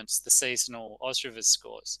influence the seasonal Oz rivers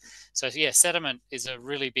scores. So yeah, sediment is a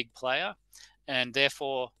really big player, and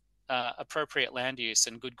therefore appropriate land use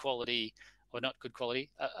and good quality, or not good quality,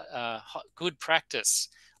 good practice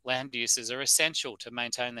land uses are essential to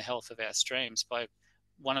maintain the health of our streams. By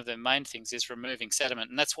one of the main things is removing sediment,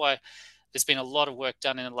 and that's why there's been a lot of work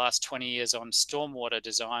done in the last 20 years on stormwater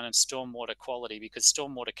design and stormwater quality, because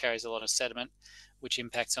stormwater carries a lot of sediment, which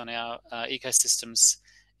impacts on our ecosystems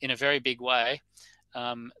in a very big way,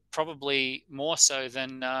 probably more so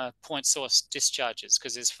than point source discharges,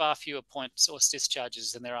 because there's far fewer point source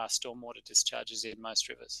discharges than there are stormwater discharges in most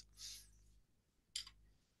rivers.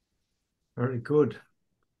 Very good.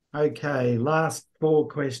 Okay, last 4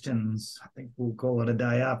 questions. I think we'll call it a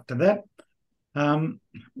day after that.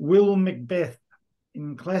 Will Macbeth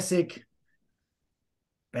in classic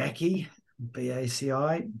BACI,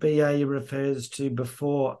 BACI, BA refers to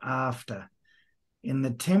before, after. In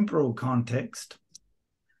the temporal context,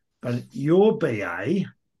 but your BA,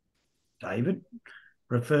 David,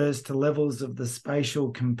 refers to levels of the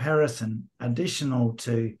spatial comparison additional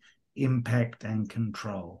to impact and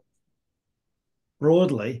control.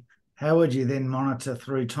 Broadly, how would you then monitor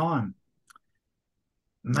through time?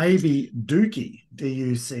 Maybe Dookie,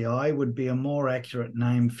 DUCI, would be a more accurate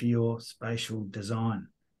name for your spatial design.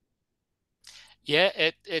 Yeah,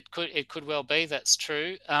 it could well be. That's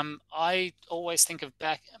true. I always think of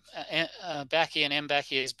BACI and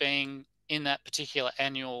MBACI as being in that particular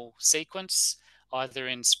annual sequence, either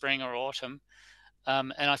in spring or autumn.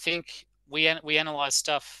 And I think we analyze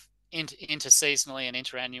stuff interseasonally and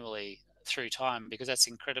interannually through time, because that's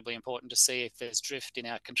incredibly important to see if there's drift in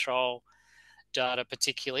our control data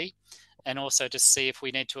particularly, and also to see if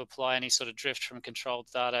we need to apply any sort of drift from controlled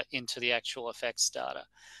data into the actual effects data.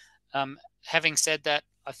 Having said that,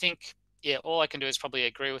 I think, yeah, all I can do is probably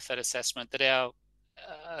agree with that assessment that our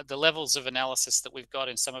the levels of analysis that we've got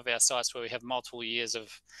in some of our sites where we have multiple years of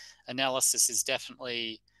analysis is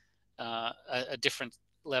definitely a different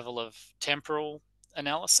level of temporal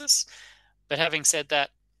analysis. But having said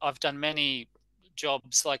that, I've done many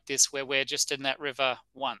jobs like this where we're just in that river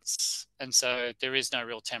once, and so there is no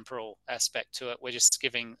real temporal aspect to it. We're just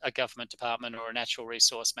giving a government department or a natural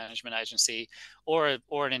resource management agency or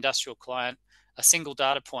an industrial client a single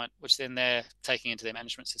data point, which then they're taking into their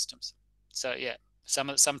management systems. So yeah,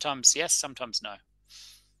 sometimes yes, sometimes no.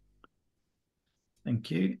 Thank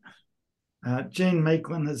you. Jean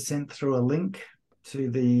Meeklin has sent through a link to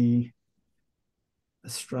the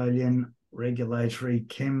Australian Regulatory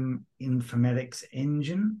Chem Informatics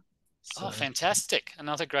Engine. So, oh, fantastic.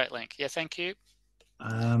 Another great link. Yeah, thank you.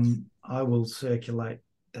 I will circulate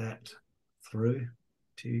that through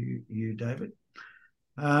to you, David.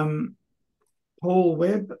 Paul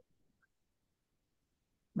Webb,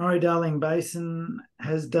 Murray-Darling Basin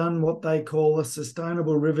has done what they call a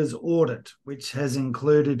Sustainable Rivers Audit, which has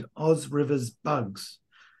included Oz Rivers bugs.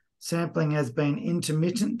 Sampling has been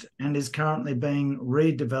intermittent and is currently being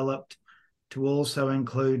redeveloped to also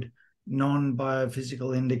include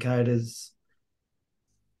non-biophysical indicators.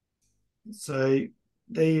 So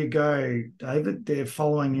there you go, David. They're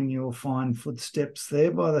following in your fine footsteps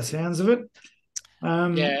there by the sounds of it.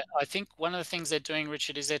 Yeah, I think one of the things they're doing,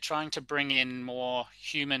 Richard, is they're trying to bring in more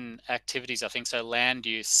human activities. I think so, land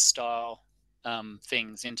use style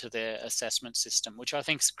things into their assessment system, which I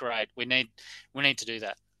think is great. We need to do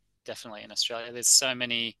that definitely in Australia. There's so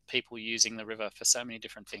many people using the river for so many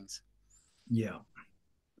different things. Yeah.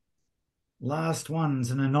 Last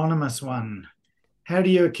one's an anonymous one. how do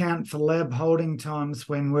you account for lab holding times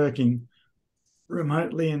when working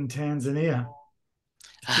remotely in Tanzania,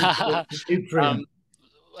 particularly for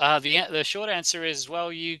nutrient? The short answer is,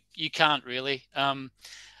 well, you can't really.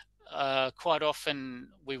 Quite often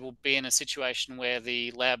we will be in a situation where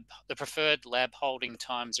the preferred lab holding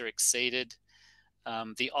times are exceeded.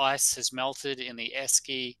 The ice has melted in the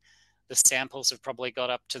esky. The samples have probably got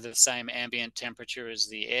up to the same ambient temperature as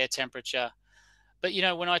the air temperature. But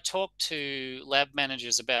when I talk to lab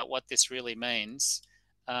managers about what this really means,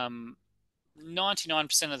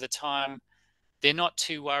 99% of the time they're not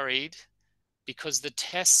too worried, because the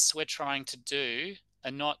tests we're trying to do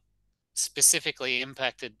are not specifically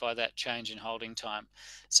impacted by that change in holding time.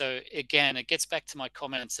 So again, it gets back to my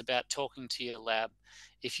comments about talking to your lab.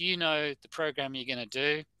 If you know the program you're going to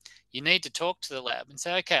do, you need to talk to the lab and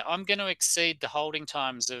say, okay, I'm going to exceed the holding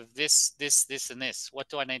times of this, and this. What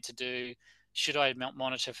do I need to do? Should I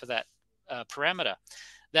monitor for that parameter?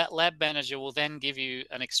 That lab manager will then give you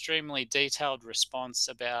an extremely detailed response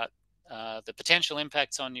about the potential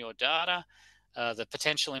impacts on your data, the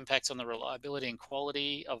potential impacts on the reliability and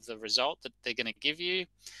quality of the result that they're going to give you.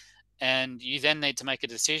 And you then need to make a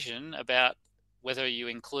decision about whether you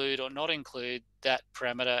include or not include that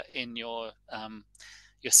parameter in your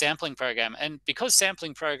sampling program. And because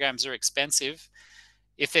sampling programs are expensive,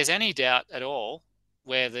 if there's any doubt at all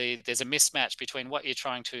where there's a mismatch between what you're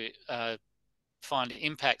trying to find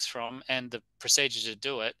impacts from and the procedure to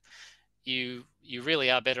do it, you really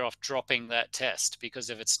are better off dropping that test, because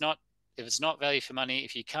if it's not value for money,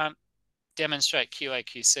 if you can't demonstrate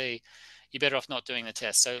QA/QC, you're better off not doing the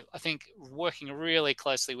test. So I think working really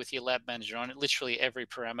closely with your lab manager on literally every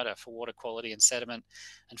parameter for water quality and sediment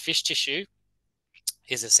and fish tissue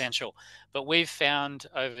is essential. But we've found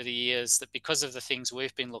over the years that because of the things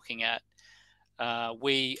we've been looking at,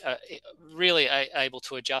 we are really able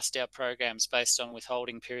to adjust our programs based on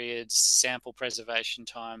withholding periods, sample preservation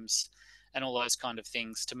times, and all those kind of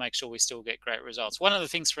things to make sure we still get great results. One of the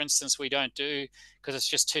things, for instance, we don't do because it's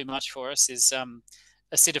just too much for us is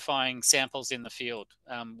acidifying samples in the field.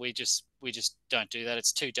 We just don't do that.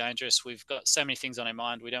 It's too dangerous. We've got so many things on our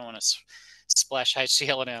mind. We don't want to splash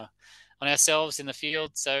HCl on ourselves in the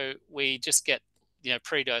field, so we just get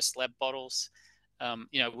pre-dosed lab bottles.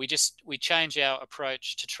 We change our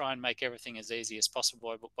approach to try and make everything as easy as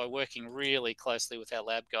possible by working really closely with our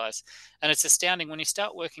lab guys. And it's astounding when you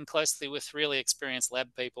start working closely with really experienced lab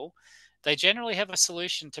people, they generally have a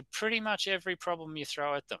solution to pretty much every problem you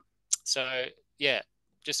throw at them. So yeah,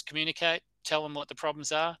 just communicate, tell them what the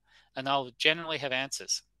problems are, and they'll generally have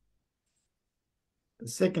answers. The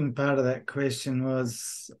second part of that question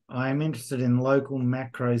was, I'm interested in local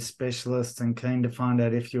macro specialists and keen to find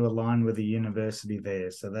out if you align with a university there.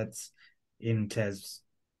 So that's in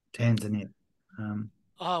Tanzania.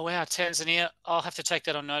 Oh wow, Tanzania! I'll have to take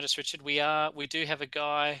that on notice, Richard. We do have a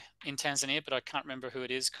guy in Tanzania, but I can't remember who it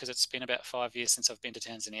is because it's been about 5 years since I've been to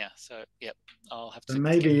Tanzania. So yep, I'll have to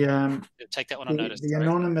maybe take that one on notice. The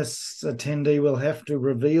anonymous attendee will have to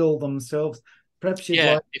reveal themselves. Perhaps you'd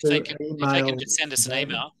like if to they can email just send us an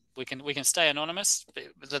David. email, we can stay anonymous.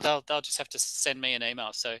 But they'll just have to send me an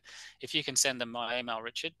email. So if you can send them my email,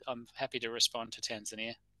 Richard, I'm happy to respond to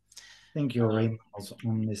Tanzania. I think your emails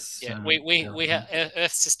on this. Yeah, we have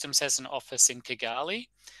Earth Systems has an office in Kigali,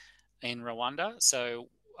 in Rwanda. So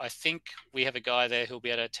I think we have a guy there who'll be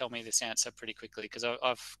able to tell me this answer pretty quickly, because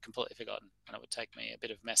I've completely forgotten, and it would take me a bit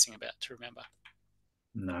of messing about to remember.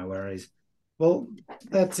 No worries. Well,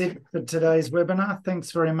 that's it for today's webinar.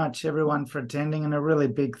 Thanks very much, everyone, for attending, and a really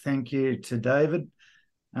big thank you to David.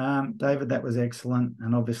 David, that was excellent,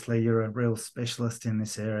 and obviously you're a real specialist in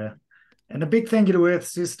this area. And a big thank you to Earth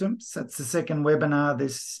Systems. That's the second webinar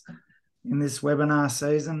in this webinar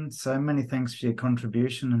season. So many thanks for your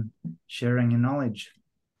contribution and sharing your knowledge.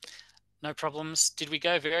 No problems. Did we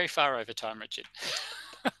go very far over time, Richard?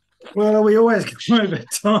 Well, we always go over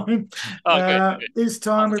time. Good. This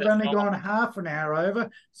time we've only gone half an hour over.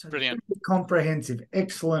 So brilliant. Comprehensive.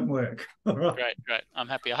 Excellent work. All right. Great. I'm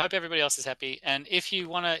happy. I hope everybody else is happy. And if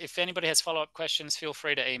anybody has follow-up questions, feel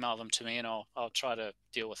free to email them to me, and I'll try to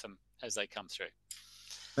deal with them as they come through.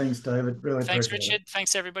 Thanks, David. Really appreciate it. Thanks, Richard.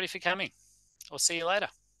 Thanks, everybody, for coming. I'll see you later.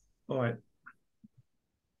 All right.